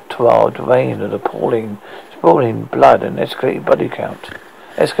an abattoir terrain of appalling, sprawling blood and escalating body count.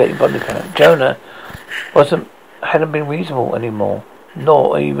 Jonah hadn't been reasonable anymore,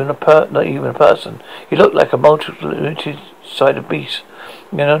 not even a person. He looked like a multi-sided beast,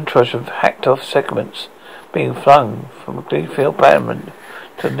 an entourage of hacked-off segments being flung from a gleeful battlement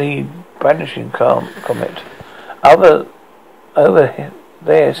to the brandishing Comet. Over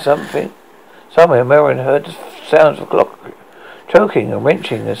there, somewhere, Merrin heard the sounds of clock choking and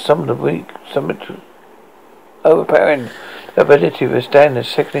wrenching as some overpowering ability to withstand the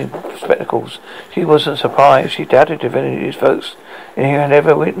sickening spectacles. She wasn't surprised. She doubted if any of these folks in here had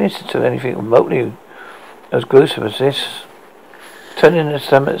ever witnessed to anything remotely as gruesome as this. Turning their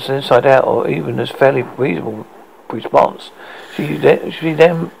stomachs inside out, or even as fairly reasonable response, she'd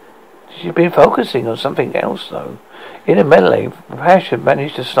been focusing on something else, though. In a melee, the passion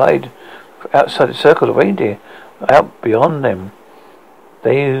managed to slide outside the circle of reindeer, out beyond them.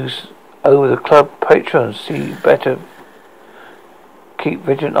 They used over the club patrons see better keep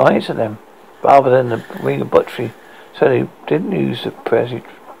vigilant eyes on them, rather than the ring of butchery, so they didn't use the pressy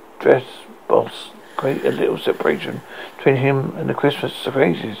dress boss. Create a little separation between him and the Christmas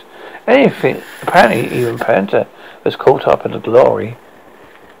crazes. Apparently even Panther was caught up in the glory,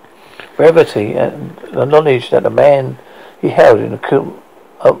 brevity, and the knowledge that the man he held in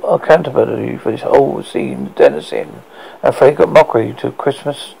accountability for this whole scene, denizen, and fragrant mockery to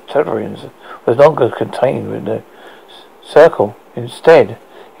Christmas terrorians was no longer contained within the circle. Instead,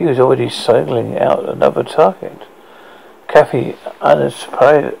 he was already singling out another target. Kathy,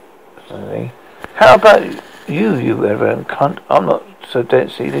 unsurprisingly, "How about you reverend cunt? I'm not so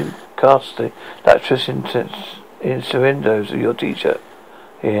dense you didn't cast the latrous innuendos of your t-shirt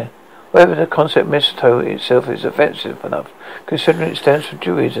here. Whether the concept mistletoe itself is offensive enough, considering it stems from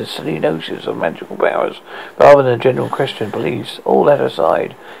Jewish and silly notions of magical powers, rather than general Christian beliefs. All that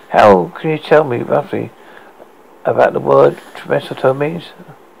aside, how can you tell me roughly about the word mistletoe means?"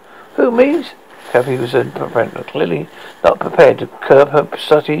 "Who means?" Kathy was clearly not prepared to curb her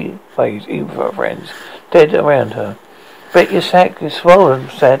slutty ways, even for her friends dead around her. Bet your sack is swollen,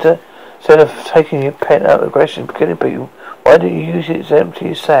 Santa. Instead of taking your pen out of aggression, killing people, why don't you use it to empty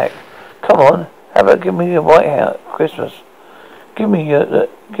your sack? Come on, how about give me your White House Christmas? Give me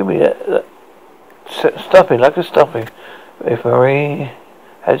that stuffing like a stuffing. If Marie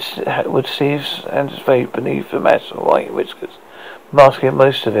would see Santa's face beneath the mass of white whiskers, masking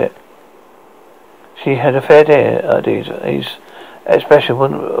most of it. She had a fair idea. His expression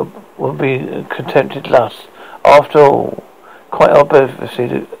wouldn't be contented lust. After all, quite obviously,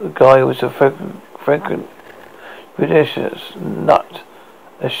 the guy was a frequent ridiculous nut,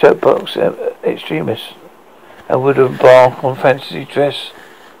 a soapbox extremist, and would embark on fantasy dress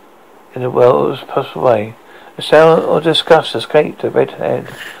in the world's possible way. A sound of disgust escaped the red-haired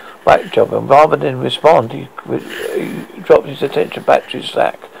whack job, and rather than respond, he dropped his attention back to his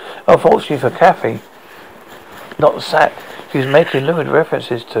sack. Unfortunately for Kathy, not the sack she was making lurid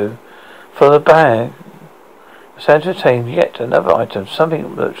references to. For the bag, Santa contained yet another item,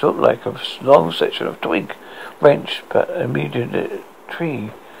 something that looked like a long section of twig, wrench, but immediate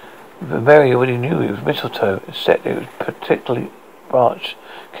tree. Mary already knew it was mistletoe, except it was particularly branch,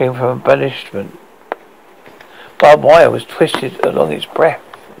 came from a banishment. Barbed wire was twisted along its breadth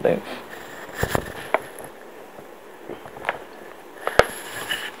length.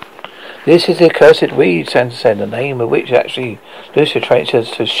 This is the accursed weed, Santa said, the name of which actually lucidates us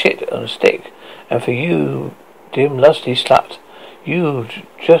to shit on a stick. And for you, dim lusty slut, you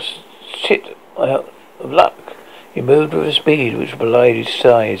just shit out of luck. He moved with a speed which belied his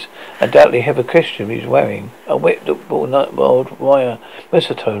size. Undoubtedly heavy costume he was wearing. A whipped barbed wire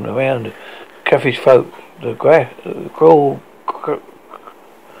mistletoe around Kathy's throat. The cruel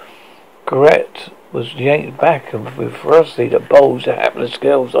garret was yanked back, and with ferocity that bulged the hapless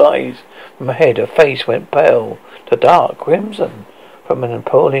girl's eyes from her head. Her face went pale to dark crimson. From an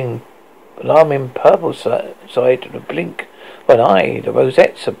alarming purple side to the blink of an eye, the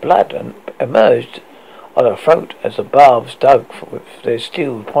rosettes of blood emerged on her throat as the barbs dug with their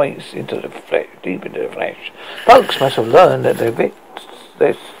steel points into the flesh, deep into the flesh. Folks must have learned that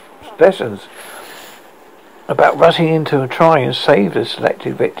their lessons about rushing in to try and save the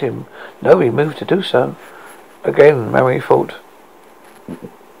selected victim. Nobody moved to do so. Again, Mary thought,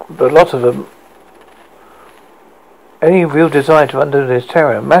 the lot of them, any real desire to undo this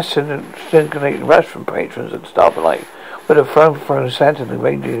terror, mass synchronated rush from patrons and staff alike would have thrown Santa and the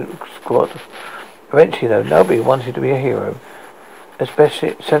reindeer squad. Eventually, though, nobody wanted to be a hero, especially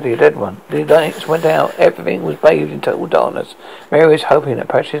a dead one. The lights went out. Everything was bathed in total darkness. Mary was hoping that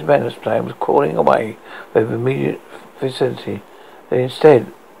Patsy's menace plan was crawling away with immediate vicinity. They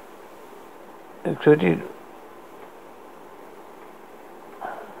instead included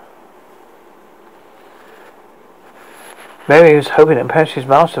Mary was hoping that Patsy's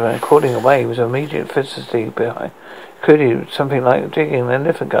master plan crawling away was immediate vicinity behind. Including something like digging an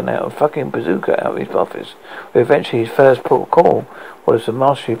elephant gun out of fucking bazooka out of his office. Where eventually his first port of call was the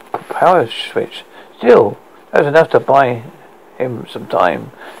mastery power switch. Still, that was enough to buy him some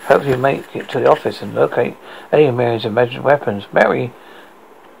time. Hopefully make it to the office and locate any of Mary's imagined weapons. Mary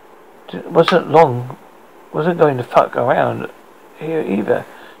wasn't going to fuck around here either.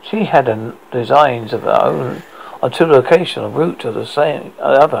 She had designs of her own until the location en route to the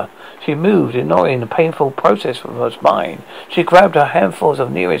other. She moved, ignoring the painful process from her spine. She grabbed her handfuls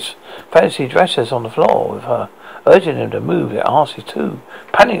of nearest fancy dresses on the floor with her, urging them to move their asses too.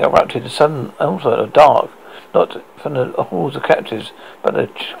 Panic erupted, a sudden onslaught of dark, not from the halls of captives, but the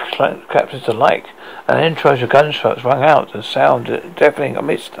captives alike. An entourage of gunshots rang out, the sound deafening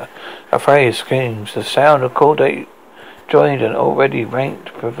amidst a phrase screams, the sound of cordate joined and already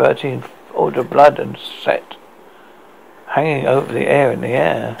ranked, perverting all the blood and set, hanging over the air in the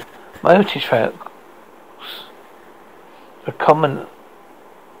air. Motive tracks, the commotion,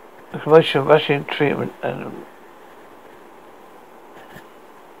 rushing treatment, and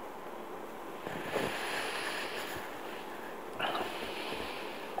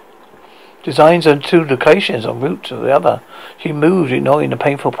designs on two locations en route to the other. She moved, ignoring the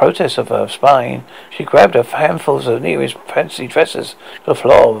painful process of her spine. She grabbed her handfuls of nearest fancy dresses to the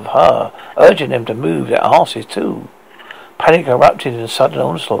floor of her, urging them to move their asses too. Panic erupted in a sudden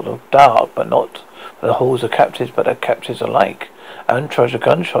onslaught of dark, but not for the halls of captives, but the captives alike. Entourage of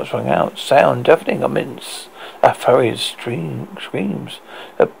gunshots rang out, sound deafening amidst a furious screams.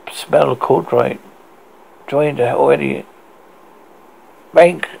 The smell of cordite joined the already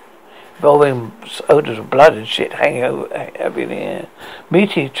rank, involving odors of blood and shit hanging over heavy in the air.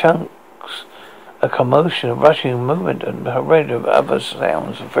 Meaty chunks A commotion, a rushing movement, and a rain of other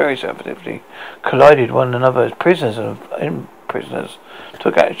sounds very sensitively collided one another as prisoners and prisoners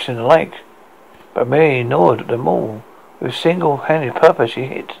took action alike. But Mary ignored them all. With single-handed purpose, she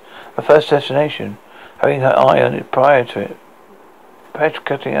hit the first destination, having her eye on it prior to it. Patch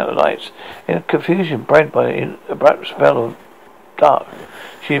cutting out the lights. In confusion bred by the abrupt spell of dark,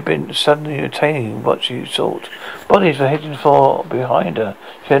 she had been suddenly attaining what she sought. Bodies were heading for behind her.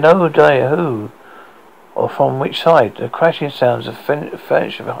 She had no idea who or from which side. The crashing sounds of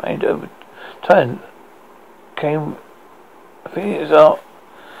furniture behind overturned came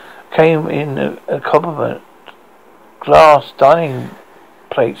in a compliment. Glass dining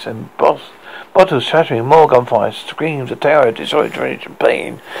plates and bottles shattering, more gunfire, screams of terror, disorientation,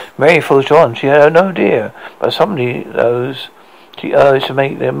 pain. Mary forged on. She had no idea, but suddenly she urged to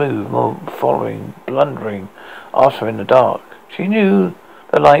make their move, more following, blundering after in the dark. She knew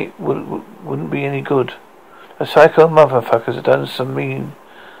the light wouldn't be any good. The psycho motherfuckers had done some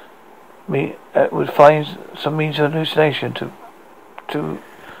would find some means of hallucination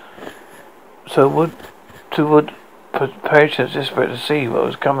would patients desperate to see what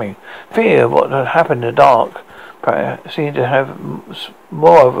was coming. Fear of what had happened in the dark seemed to have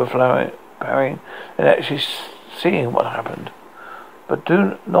more overflowing than actually seeing what happened. But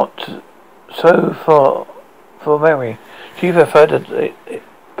do not so for Mary. She preferred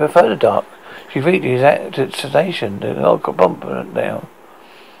the dark. She reached the exact destination. The log bump went down.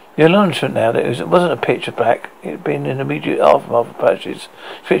 The announcement now that it wasn't a pitch of black. It had been in the immediate aftermath of patches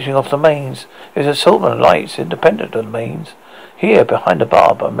switching off the mains. It was a assortment of lights independent of the mains. Here, behind the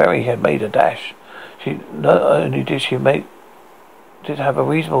bar, but Mary had made a dash. She not only did have a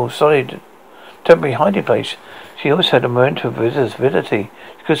reasonable, solid, temporary hiding place, she also had a moment of visibility.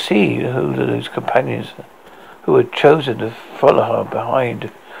 She could see who those companions who had chosen to follow her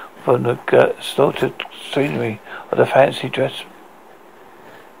behind from the slaughtered scenery of the fancy dress.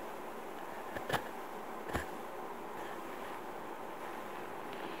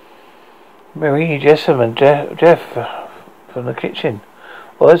 Marie, Jessamine, and Jeff from the kitchen.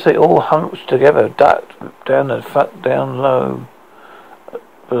 Well, as they all hunched together, ducked down low,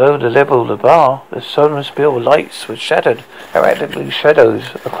 below the level of the bar, the solemn spill of lights was shattered, erratically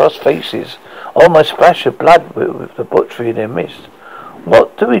shadows across faces, almost splash of blood with the butchery in their midst.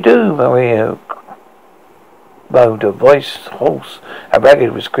 What do we do, Maria moaned, her voice hoarse and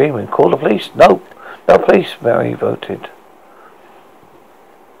ragged with screaming. Call the police? No police, Mary vetoed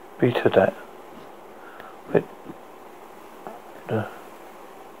that.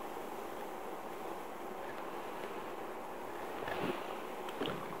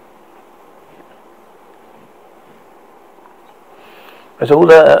 As all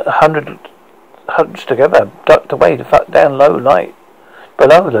the 100 hunched together, ducked away to fuck down low light.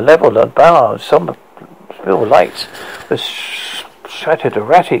 Below the level of the bar, somber spill lights with shattered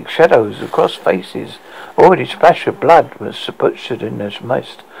erratic shadows across faces, already splashed with blood was butchered in their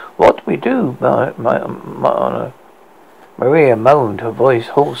midst. What do we do, Maria moaned, her voice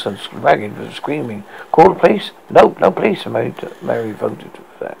hoarse and ragged with screaming. Call the police? No police, Mary voted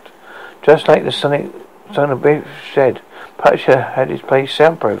for that. Just like the son of Biff said, Patricia had his place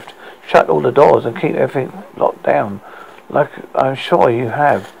soundproofed, shut all the doors and keep everything locked down, like I'm sure you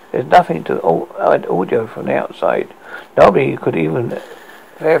have. There's nothing to add audio from the outside. Nobody could even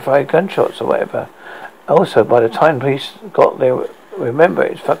verify gunshots or whatever. Also, by the time police got there, remember,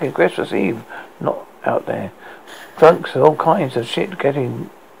 it's fucking Christmas Eve, not out there. Drunks and all kinds of shit getting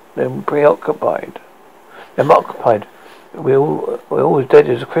them occupied. We're all as dead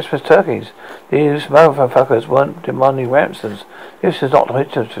as Christmas turkeys. These motherfuckers weren't demanding ransoms. This is not the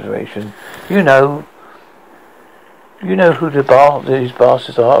situation. You know who these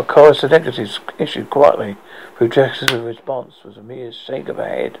bastards are. A chorus of negatives issued quietly through Jessica's response was a mere shake of her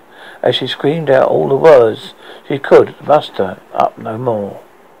head as she screamed out all the words she could muster up no more.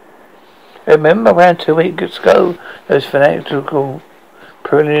 Remember around 2 weeks ago, those fanatical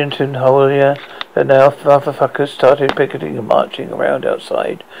brilliant and holier that now motherfuckers started picketing and marching around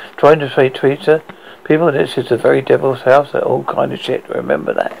outside, trying to say Twitter, people, this is the very devil's house, that all kind of shit,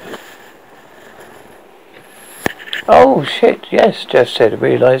 remember that? Oh shit, yes, Jeff said, a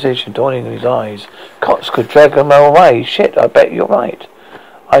realization dawning in his eyes. Cops could drag them away. Shit, I bet you're right.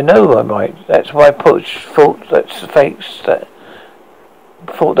 I know I'm right. That's why Putsch thought that fake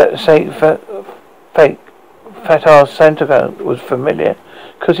Fatar Santa was familiar.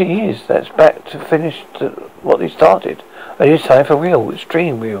 Because he is. That's back to finish what he started. And it's time for real,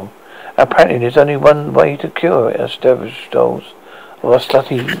 extreme real. Apparently there's only one way to cure it, as Devers Stoles. or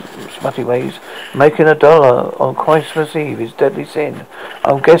smutty ways. Making $1 on Christmas Eve is deadly sin.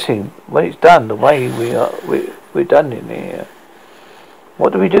 I'm guessing when it's done the way we're done in here.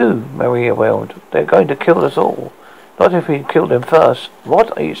 What do we do? Maria wailed. They're going to kill us all. Not if we kill them first.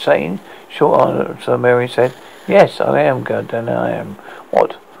 What are you saying? Short answer, Mary said. Yes, I am, Goddan, I am.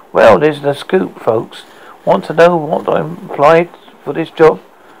 What? Well, there's the scoop, folks. Want to know what I applied for this job?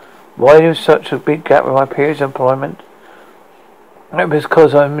 Why there's such a big gap in my period's employment? It was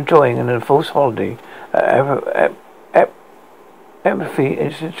because I'm enjoying an enforced holiday at Empathy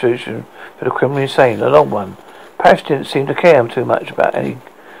Institution for the Criminally Insane, a long one. Paris didn't seem to care too much about any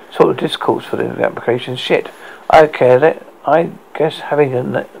sort of discourse for the application. Shit, I care that. I guess having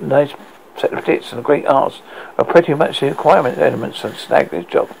a nice set of tits and a great arse are pretty much the requirement elements to snag this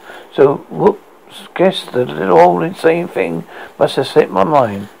job. So, whoops, guess the little old insane thing must have slipped my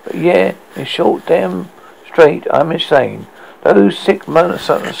mind. But yeah, in short, damn straight, I'm insane. Those sick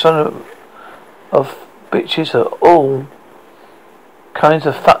son of bitches are all kinds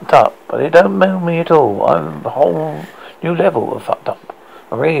of fucked up, but they don't know me at all. I'm a whole new level of fucked up.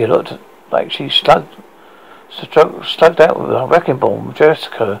 Maria looked like she slugged out with a wrecking ball.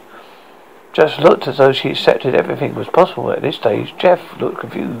 Jessica just looked as though she accepted everything was possible at this stage. Jeff looked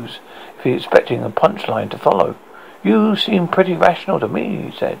confused, if he was expecting a punchline to follow. You seem pretty rational to me,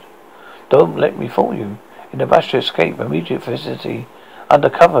 he said. Don't let me fool you. In the rush to escape immediate vicinity,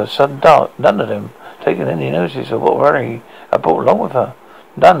 undercover, sudden dark, none of them taking any notice of what Rory had brought along with her.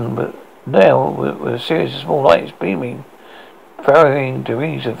 None, but now, with a series of small lights beaming, varying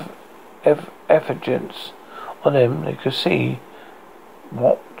degrees of effulgence on them, they could see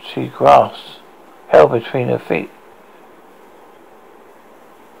what she grasped, held between her feet.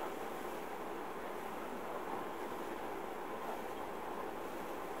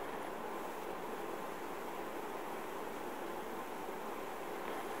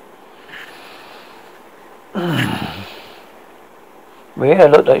 Maria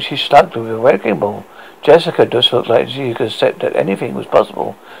looked like she slugged with a wrecking ball. Jessica just looked like she could accept that anything was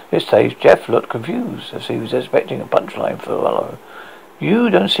possible. This stage, Jeff looked confused, as he was expecting a punchline for a fellow.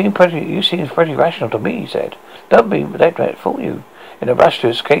 You seem pretty rational to me, he said. Don't let that fool you. In a rush to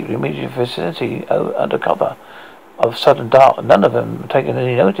escape the immediate vicinity under cover of sudden dark, none of them taking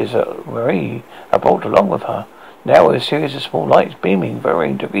any notice that Marie had brought along with her. Now with a series of small lights beaming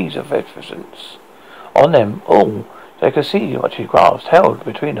varying degrees of efficiency on them all, they could see what she grasped, held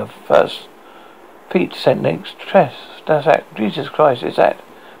between her first feet, sent next chest. That's that. Jesus Christ, is that?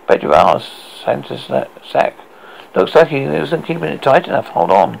 Bet your ass, Santa's sack. Looks like he wasn't keeping it tight enough. Hold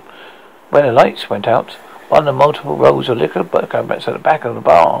on. When the lights went out, one of the multiple rows of liquor cabinets at the back of the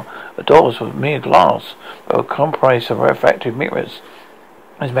bar, the doors were mere glass, but were comprised of refractive mirrors.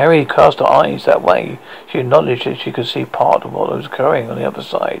 As Mary cast her eyes that way, she acknowledged that she could see part of what was occurring on the other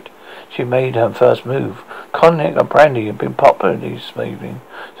side. She made her first move. Cognac and brandy had been popular this evening,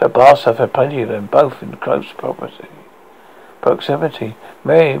 so bars have had plenty of them, both in close proximity.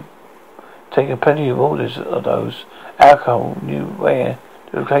 Mary, taking plenty of orders of those, alcohol knew where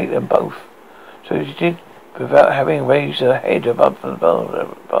to take them both. So she did, without having raised her head above the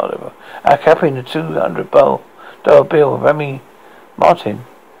bar, capping the $200 bill of Remy Martin.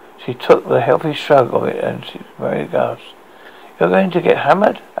 She took the healthy shrug of it, and she very gasped. You're going to get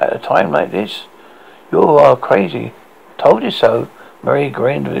hammered at a time like this? You are crazy. Told you so. Marie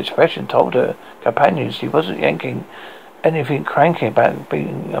grinned with expression, told her companions she wasn't yanking anything cranky about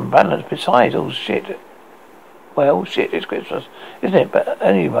being unbalanced. Besides, all shit. Well, shit, it's Christmas, isn't it? But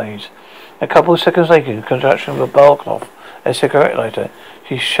anyways, a couple of seconds later, in conjunction with a bar cloth and a cigarette lighter,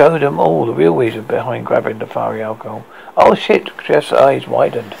 she showed them all the real reason behind grabbing the fiery alcohol. Oh shit, Jeff's eyes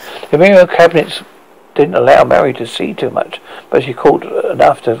widened. The mirror cabinets didn't allow Mary to see too much, but she caught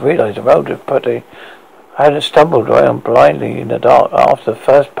enough to realize the road of Putty hadn't stumbled around blindly in the dark after the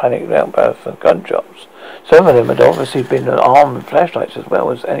first panicked outburst of gunshots. Some of them had obviously been armed with flashlights as well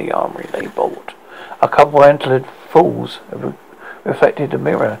as any armory they bought. A couple of antlered fools reflected the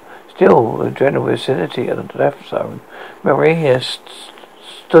mirror. Still, the general vicinity of the left zone, Maria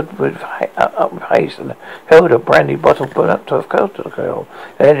stood up with haste and held a brandy bottle put up to a coaster girl,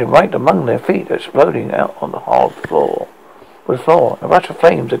 landing right among their feet, exploding out on the hard floor. A rush of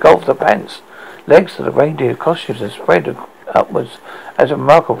flames engulfed the pants, legs of the reindeer costumes and spread upwards as a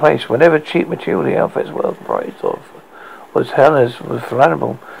remarkable place. Whenever cheap material the outfits were comprised of was Helena's was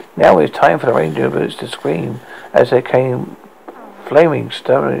flammable. Now it was time for the reindeer boots to scream as they came flaming,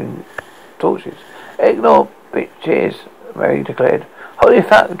 stirring torches. Ignore bitches, Mary declared. Holy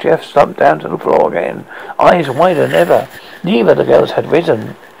fuck, Jeff slumped down to the floor again, eyes wider than ever. Neither of the girls had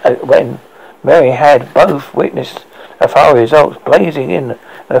risen when Mary had both witnessed A fiery results blazing in an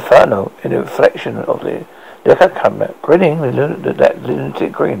inferno in the reflection of the liquor cabinet, grinning that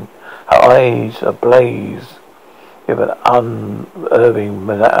lunatic grin. Her eyes ablaze with an unerring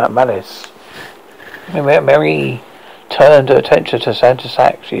malice. Mary turned her attention to Santa's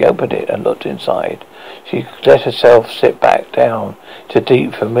sack. She opened it and looked inside. She let herself sit back down to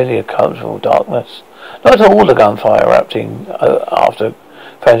deep, familiar, comfortable darkness. Not all the gunfire erupting after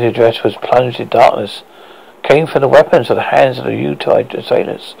Fancy's dress was plunged in darkness came from the weapons of the hands of the U-tied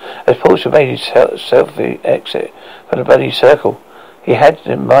assailants. As Portia made his stealthy exit from the bloody circle, he had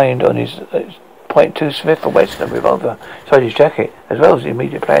in mind on his .2 Smith & Wesson revolver inside his jacket, as well as the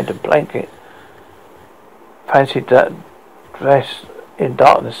immediate plan to blanket Fancy's dress in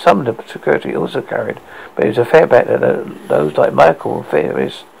darkness. Some of the security also carried, but it was a fair bet that those like Michael and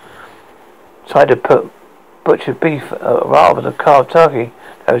Ferris decided to put butchered beef rather than carved turkey.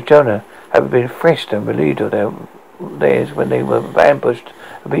 That was Jonah, having been frisked and relieved of theirs when they were ambushed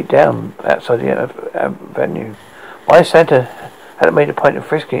and beat down outside the venue. Why Santa hadn't made a point of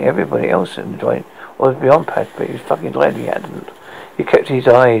frisking everybody else in the joint was beyond Pat, but he was fucking glad he hadn't. He kept his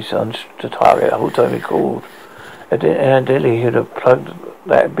eyes on the target the whole time he called. And ideally he'd have plugged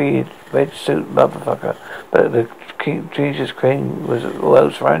that beard, red suit motherfucker, but the Jesus King was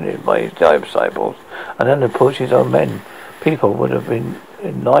well surrounded by his disciples, and under Portia's own men, people would have been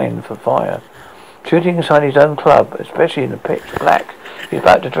in line for fire. Shooting inside his own club, especially in the pitch black, he was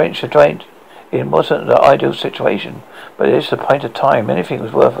about to drench the joint. It wasn't the ideal situation, but it is the point of time. Anything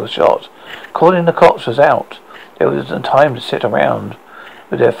was worth a shot. Calling the cops was out. There wasn't time to sit around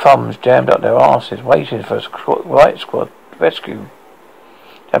with their thumbs jammed up their asses, waiting for a riot squad rescue.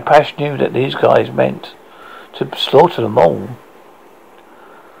 And Pash knew that these guys meant to slaughter them all.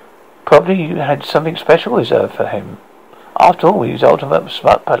 Probably you had something special reserved for him. After all, he was the ultimate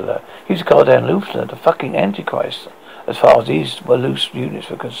smut peddler. He was a goddamn Lutheran, the fucking Antichrist, as far as these were loose units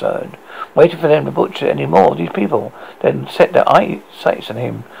were concerned. Waiting for them to butcher any more of these people, then set their sights on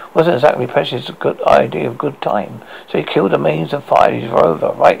him, wasn't exactly Precious' good idea of good time. So he killed the mains and fired his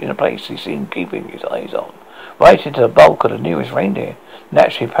rover right in the place he seemed keeping his eyes on, right into the bulk of the nearest reindeer.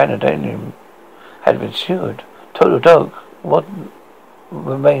 Naturally, Pandemonium had been secured. Total dog wouldn't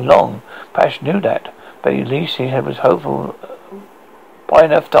remain long. Pash knew that, but at least he was hopeful by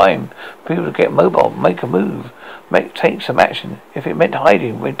enough time for people to get mobile, make a move, take some action. If it meant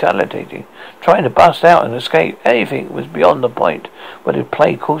hiding, retaliating, trying to bust out and escape, anything was beyond the point where they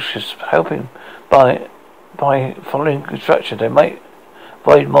play cautious, hoping by following instructions they might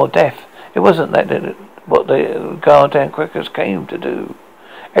avoid more death. It wasn't what the goddamn Quakers came to do.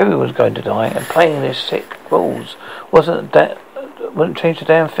 Everyone was going to die, and playing their sick rules wouldn't change the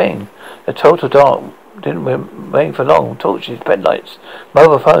damn thing. The total dark didn't remain for long. Torches, bedlights,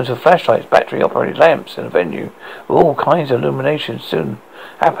 mobile phones and flashlights, battery-operated lamps in the venue, with all kinds of illumination soon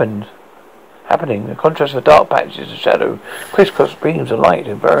happening. The contrast of dark patches of shadow, crisscross beams of light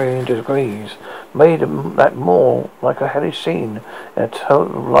in varying degrees, made that more like a hellish scene, and a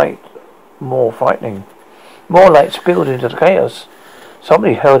total light more frightening. More light spilled into the chaos.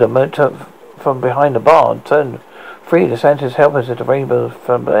 Somebody held a motor from behind the bar and turned three of the Santa's helpers into rainbow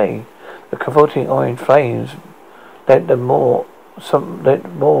flambe. The cavorting orange flames lent more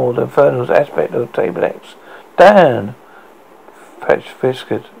the infernal aspect of Table X. Dan! Patch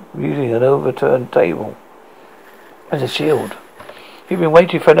whispered, using an overturned table as a shield. He'd been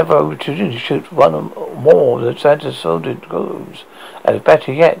waiting for another opportunity to shoot one or more of the Santa's soldier grooves. As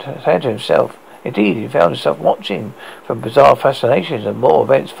better yet, Santa himself. Indeed, he found himself watching from bizarre fascinations, and more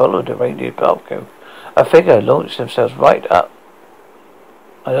events followed the reindeer balcony. A figure launched themselves right up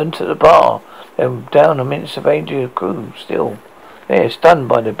and onto the bar, then down amidst the reindeer crew, still there, stunned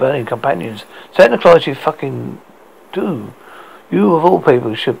by the burning companions. Santa Claus, you fucking do. You, of all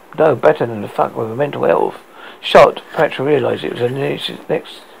people, should know better than to fuck with a mental health. Shot, Patrick realized it was the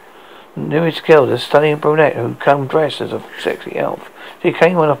nearest girl, the stunning brunette who came dressed as a sexy elf. She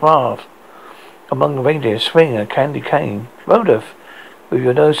came on a path among the reindeer, swinging a candy cane. Rodolph, with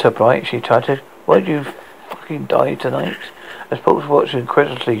your nose so bright, she tutted. Why'd you fucking die tonight? As Paul watched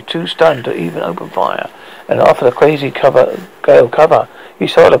incredulously, too stunned to even open fire, and after the crazy gale cover, he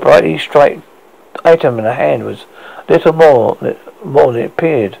saw the brightly striped item in her hand was little more than it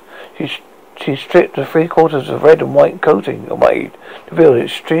appeared. She stripped the 3/4 of red and white coating away, to reveal the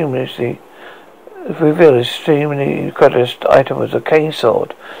extremely incredulous item was a cane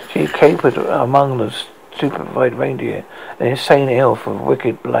sword. She capered among the stupefied reindeer, an insane elf with a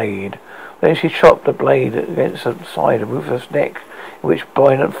wicked blade. Then she chopped the blade against the side of Rufus' neck, in which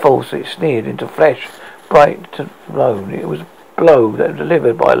violent force it sneered into flesh, bright and blown. It was a blow that was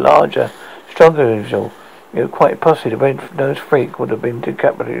delivered by a larger, stronger individual. Quite possibly the red-nosed freak would have been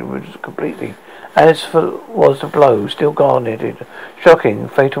decapitated completely. As for was the blow, still garnered shocking,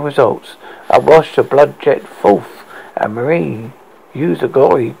 fatal results. A wash of blood jet forth, and Marie used a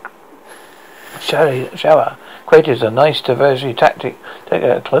gory shower. Created a nice diversionary tactic to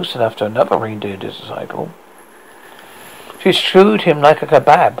get close enough to another reindeer disciple. She screwed him like a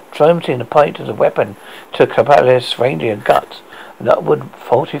kebab, transmitting the point of the weapon to Cabela's reindeer gut. An upward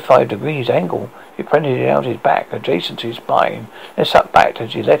 45 degrees angle. She printed it out his back, adjacent to his spine, and sucked back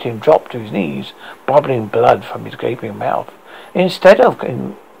as she let him drop to his knees, bubbling blood from his gaping mouth. Instead of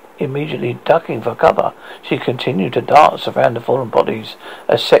immediately ducking for cover, she continued to dance around the fallen bodies,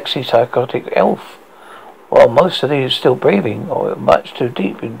 a sexy psychotic elf. While most of these still breathing, or much too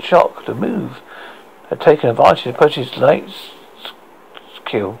deep in shock to move, had taken advantage of Percy's light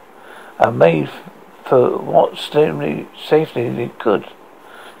skill and made for what safely they could.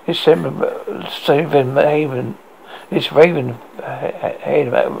 This raven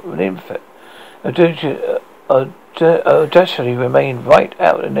head nymph audaciously remained right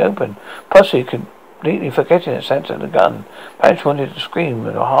out in the open, possibly completely forgetting the sense of the gun. Patch wanted to scream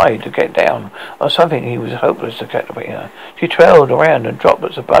or hide to get down, or something. He was hopeless to captivate her. She trailed around and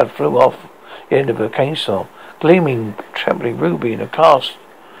droplets of blood flew off the end of her chainsaw, gleaming trembling ruby in a cast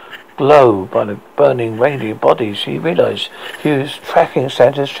glow by the burning reindeer bodies. She realized she was tracking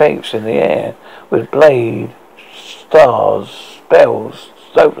Santa's shapes in the air with blade, stars, spells,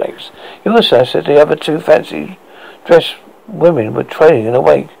 snowflakes. He also said the other two fancy dressed women were trailing in the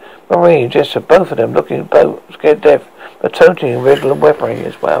wake. Marie and Jessica, both of them looking both scared deaf, but toting regular weaponry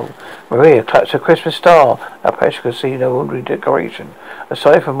as well. Maria clutched a Christmas star. Her Patch could see no ordinary decoration.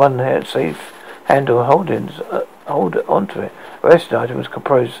 Aside from one safe handle hold onto it, the rest of the item was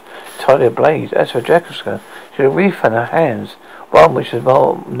composed entirely of blades. As for Jessica, she had a wreath in her hands, one which was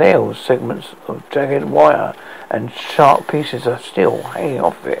more nails, segments of jagged wire, and sharp pieces of steel hanging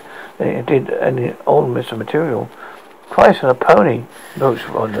off of it than it did any ornaments of material. Price on a pony, Roach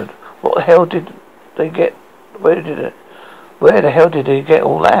wondered. What the hell did they get? Where the hell did they get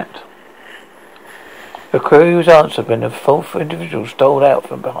all that? The query was answered when the fourth individual stole out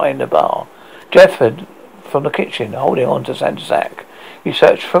from behind the bar. Jeff had from the kitchen, holding on to Santa's sack. He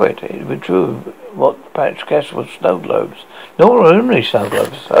searched through it. It withdrew what Patch guessed was snow globes. Not ordinary snow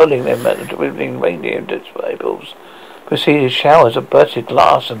globes, hurling them at the dribbling reindeer disciples. Proceeded showers of bursted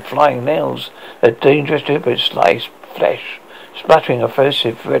glass and flying nails. A dangerous drippet sliced flesh, splattering a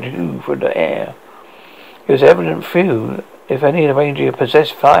offensive red hue through the air. It was evident few, if any, of the reindeer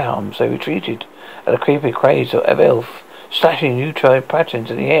possessed firearms. They retreated at a creepy craze of elf, slashing neutral patterns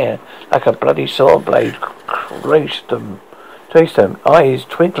in the air like a bloody sword blade. Traced them, eyes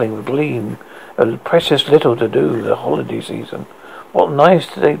twinkling with gleam. A precious little to do the holiday season. What nice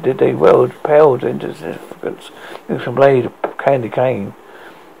did they weld paled into significance with a blade of candy cane.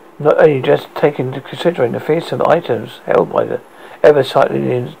 Not only just taking into consideration the fearsome items held by the ever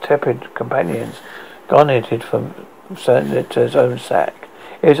slightly intrepid companions, garnered from Santa's own sack.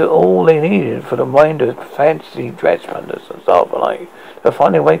 It was all they needed for the mind of fancy dress hunters and stuff alike to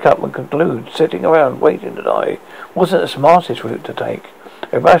finally wake up and conclude sitting around waiting to die wasn't the smartest route to take.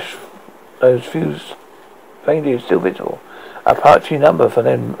 A rush those few reindeer still visible, a paltry number for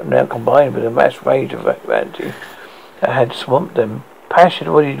them now combined with a mass rage of humanity that had swamped them. Pash had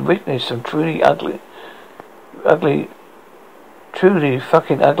already witnessed some truly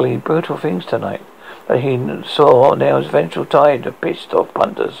fucking ugly, brutal things tonight. But he saw now his vengeful tide of pissed off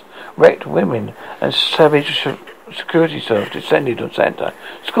punters, wrecked women, and savage security staff descended on Santa,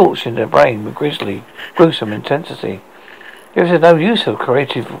 scorching their brain with gruesome intensity. There was no use of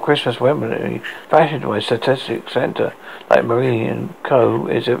creative Christmas weaponry fashioned by statistic Santa like Marie and Co.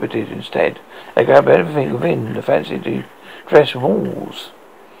 exhibited instead. They grabbed everything within the fancy dress walls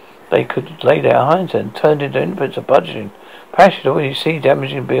they could lay their hands and turned into infants of budgeting. Pash had already seen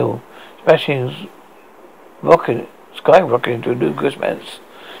damaging Bill, smashing skyrocketing to a new Ghostman's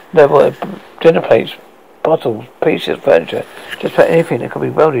level, dinner plates, bottles, pieces of furniture, just about anything that could be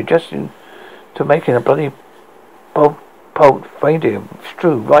welded just into making a bloody bolt reindeer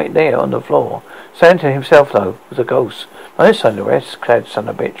strew right there on the floor. Santa himself, though, was a ghost. Not this time the rest-clad son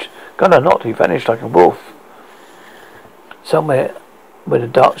of a bitch. Gun or not, he vanished like a wolf. Somewhere where the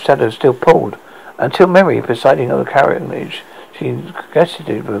dark shadows still pulled, until Mary, presiding over the carriage, she guessed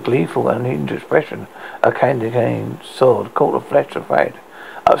it with a gleeful and unhinged expression. A candy cane sword caught the flesh of thread.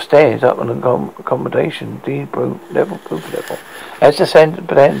 Upstairs, up on the accommodation, level. As the Santa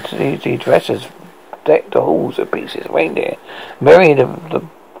dresses decked the halls of pieces of reindeer, Mary, the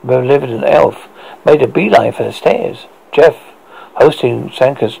malevolent elf, made a beeline for the stairs. Jeff, hosting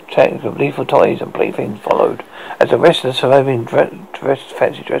Sanka's tank of lethal toys and playthings followed, as the rest of the surviving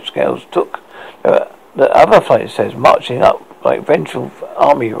fancy dress girls took the other flight says, marching up like vengeful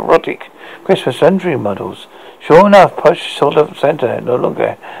army erotic Christmas entry models. Sure enough, Push saw the Santa no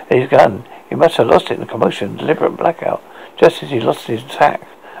longer had his gun. He must have lost it in the commotion, deliberate blackout, just as he lost his attack.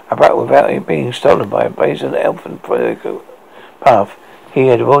 About without it being stolen by a brazen elfin path. He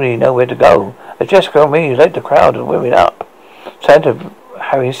had already nowhere to go. As Jessica and me led the crowd and women up, Santa,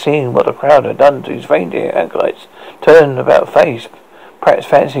 having seen what the crowd had done to his reindeer acolytes, turned about face, perhaps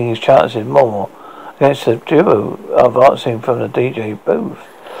fancying his chances more against the duo advancing from the DJ booth.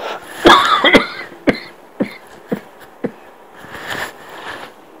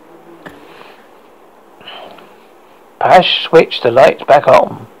 Pash switched the lights back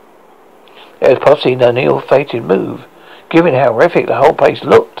on. It was possibly an ill-fated move, given how horrific the whole place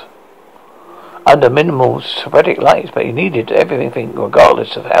looked. Under minimal sporadic lights, but he needed everything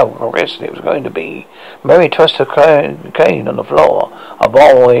regardless of how horrific it was going to be. Mary tossed her cane on the floor,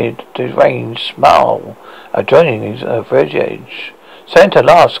 avoided his range smile, joining his verge. Santa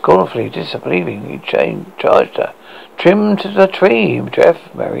laughed scornfully, disbelieving he charged her. Trim to the tree,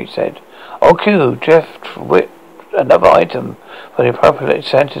 Jeff, Mary said. On cue, Jeff whipped another item for the appropriate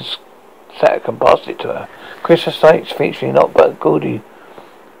Santa's sack and passed it to her. Christmas lights featuring not but gaudy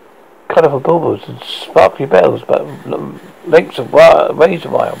colourful baubles and sparkly bells, but lengths of razor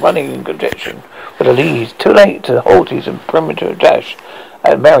wire running in conjunction with the leaves. Too late to halt his premature dash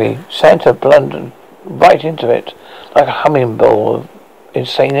at Mary. Santa blundered right into it like a humming ball of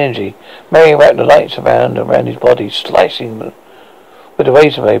insane energy. Mary wrapped the lights around his body, slicing with the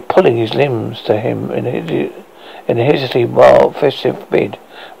razor blade, pulling his limbs to him in a hideously wild, festive bid.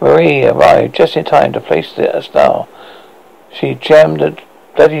 Marie arrived just in time to place the star. She jammed the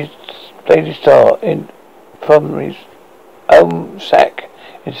Lady Star from his own sack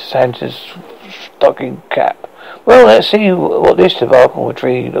into Santa's stocking cap. Well, let's see what this debacle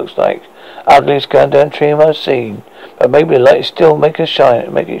tree looks like. Ugliest gun-down tree I've seen, but maybe the lights still make it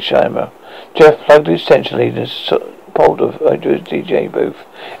shine more. Jeff plugged his extension lead and pulled into his DJ booth,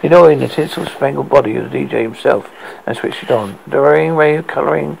 ignoring the tinsel-spangled body of the DJ himself, and switched it on. The ray of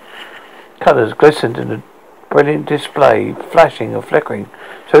colours glistened in the brilliant display, flashing and flickering.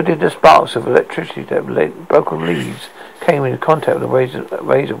 So did the sparks of electricity that broken leaves came into contact with the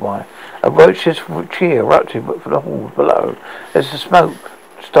razor wire. A roaches cheer erupted from the halls below as the smoke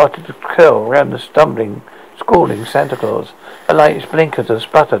started to curl around the stumbling, squalling Santa Claus. The lights blinkered and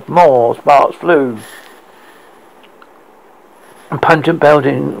sputtered. More sparks flew. A pungent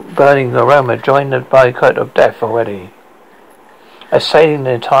burning aroma joined the boycott of death already, assailing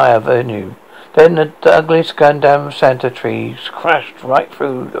the entire venue. Then the ugliest gun-down Santa trees crashed right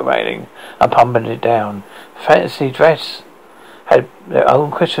through the railing and pummeled it down. Fancy dress had their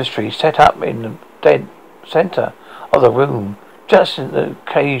own Christmas tree set up in the dead centre of the room, just in the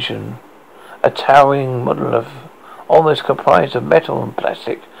occasion. A towering model of almost comprised of metal and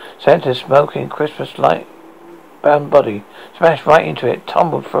plastic. Santa's smoking Christmas light bound body smashed right into it,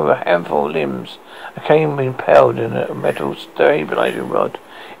 tumbled through a handful of limbs, and came impaled in a metal stabilizing rod.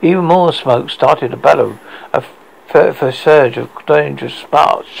 Even more smoke started to bellow. A surge of dangerous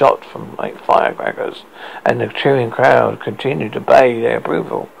sparks shot from like firecrackers, and the cheering crowd continued to bay their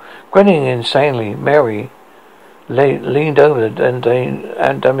approval. Grinning insanely, Mary leaned over the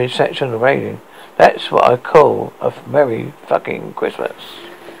undamaged section of the railing. That's what I call a merry fucking Christmas.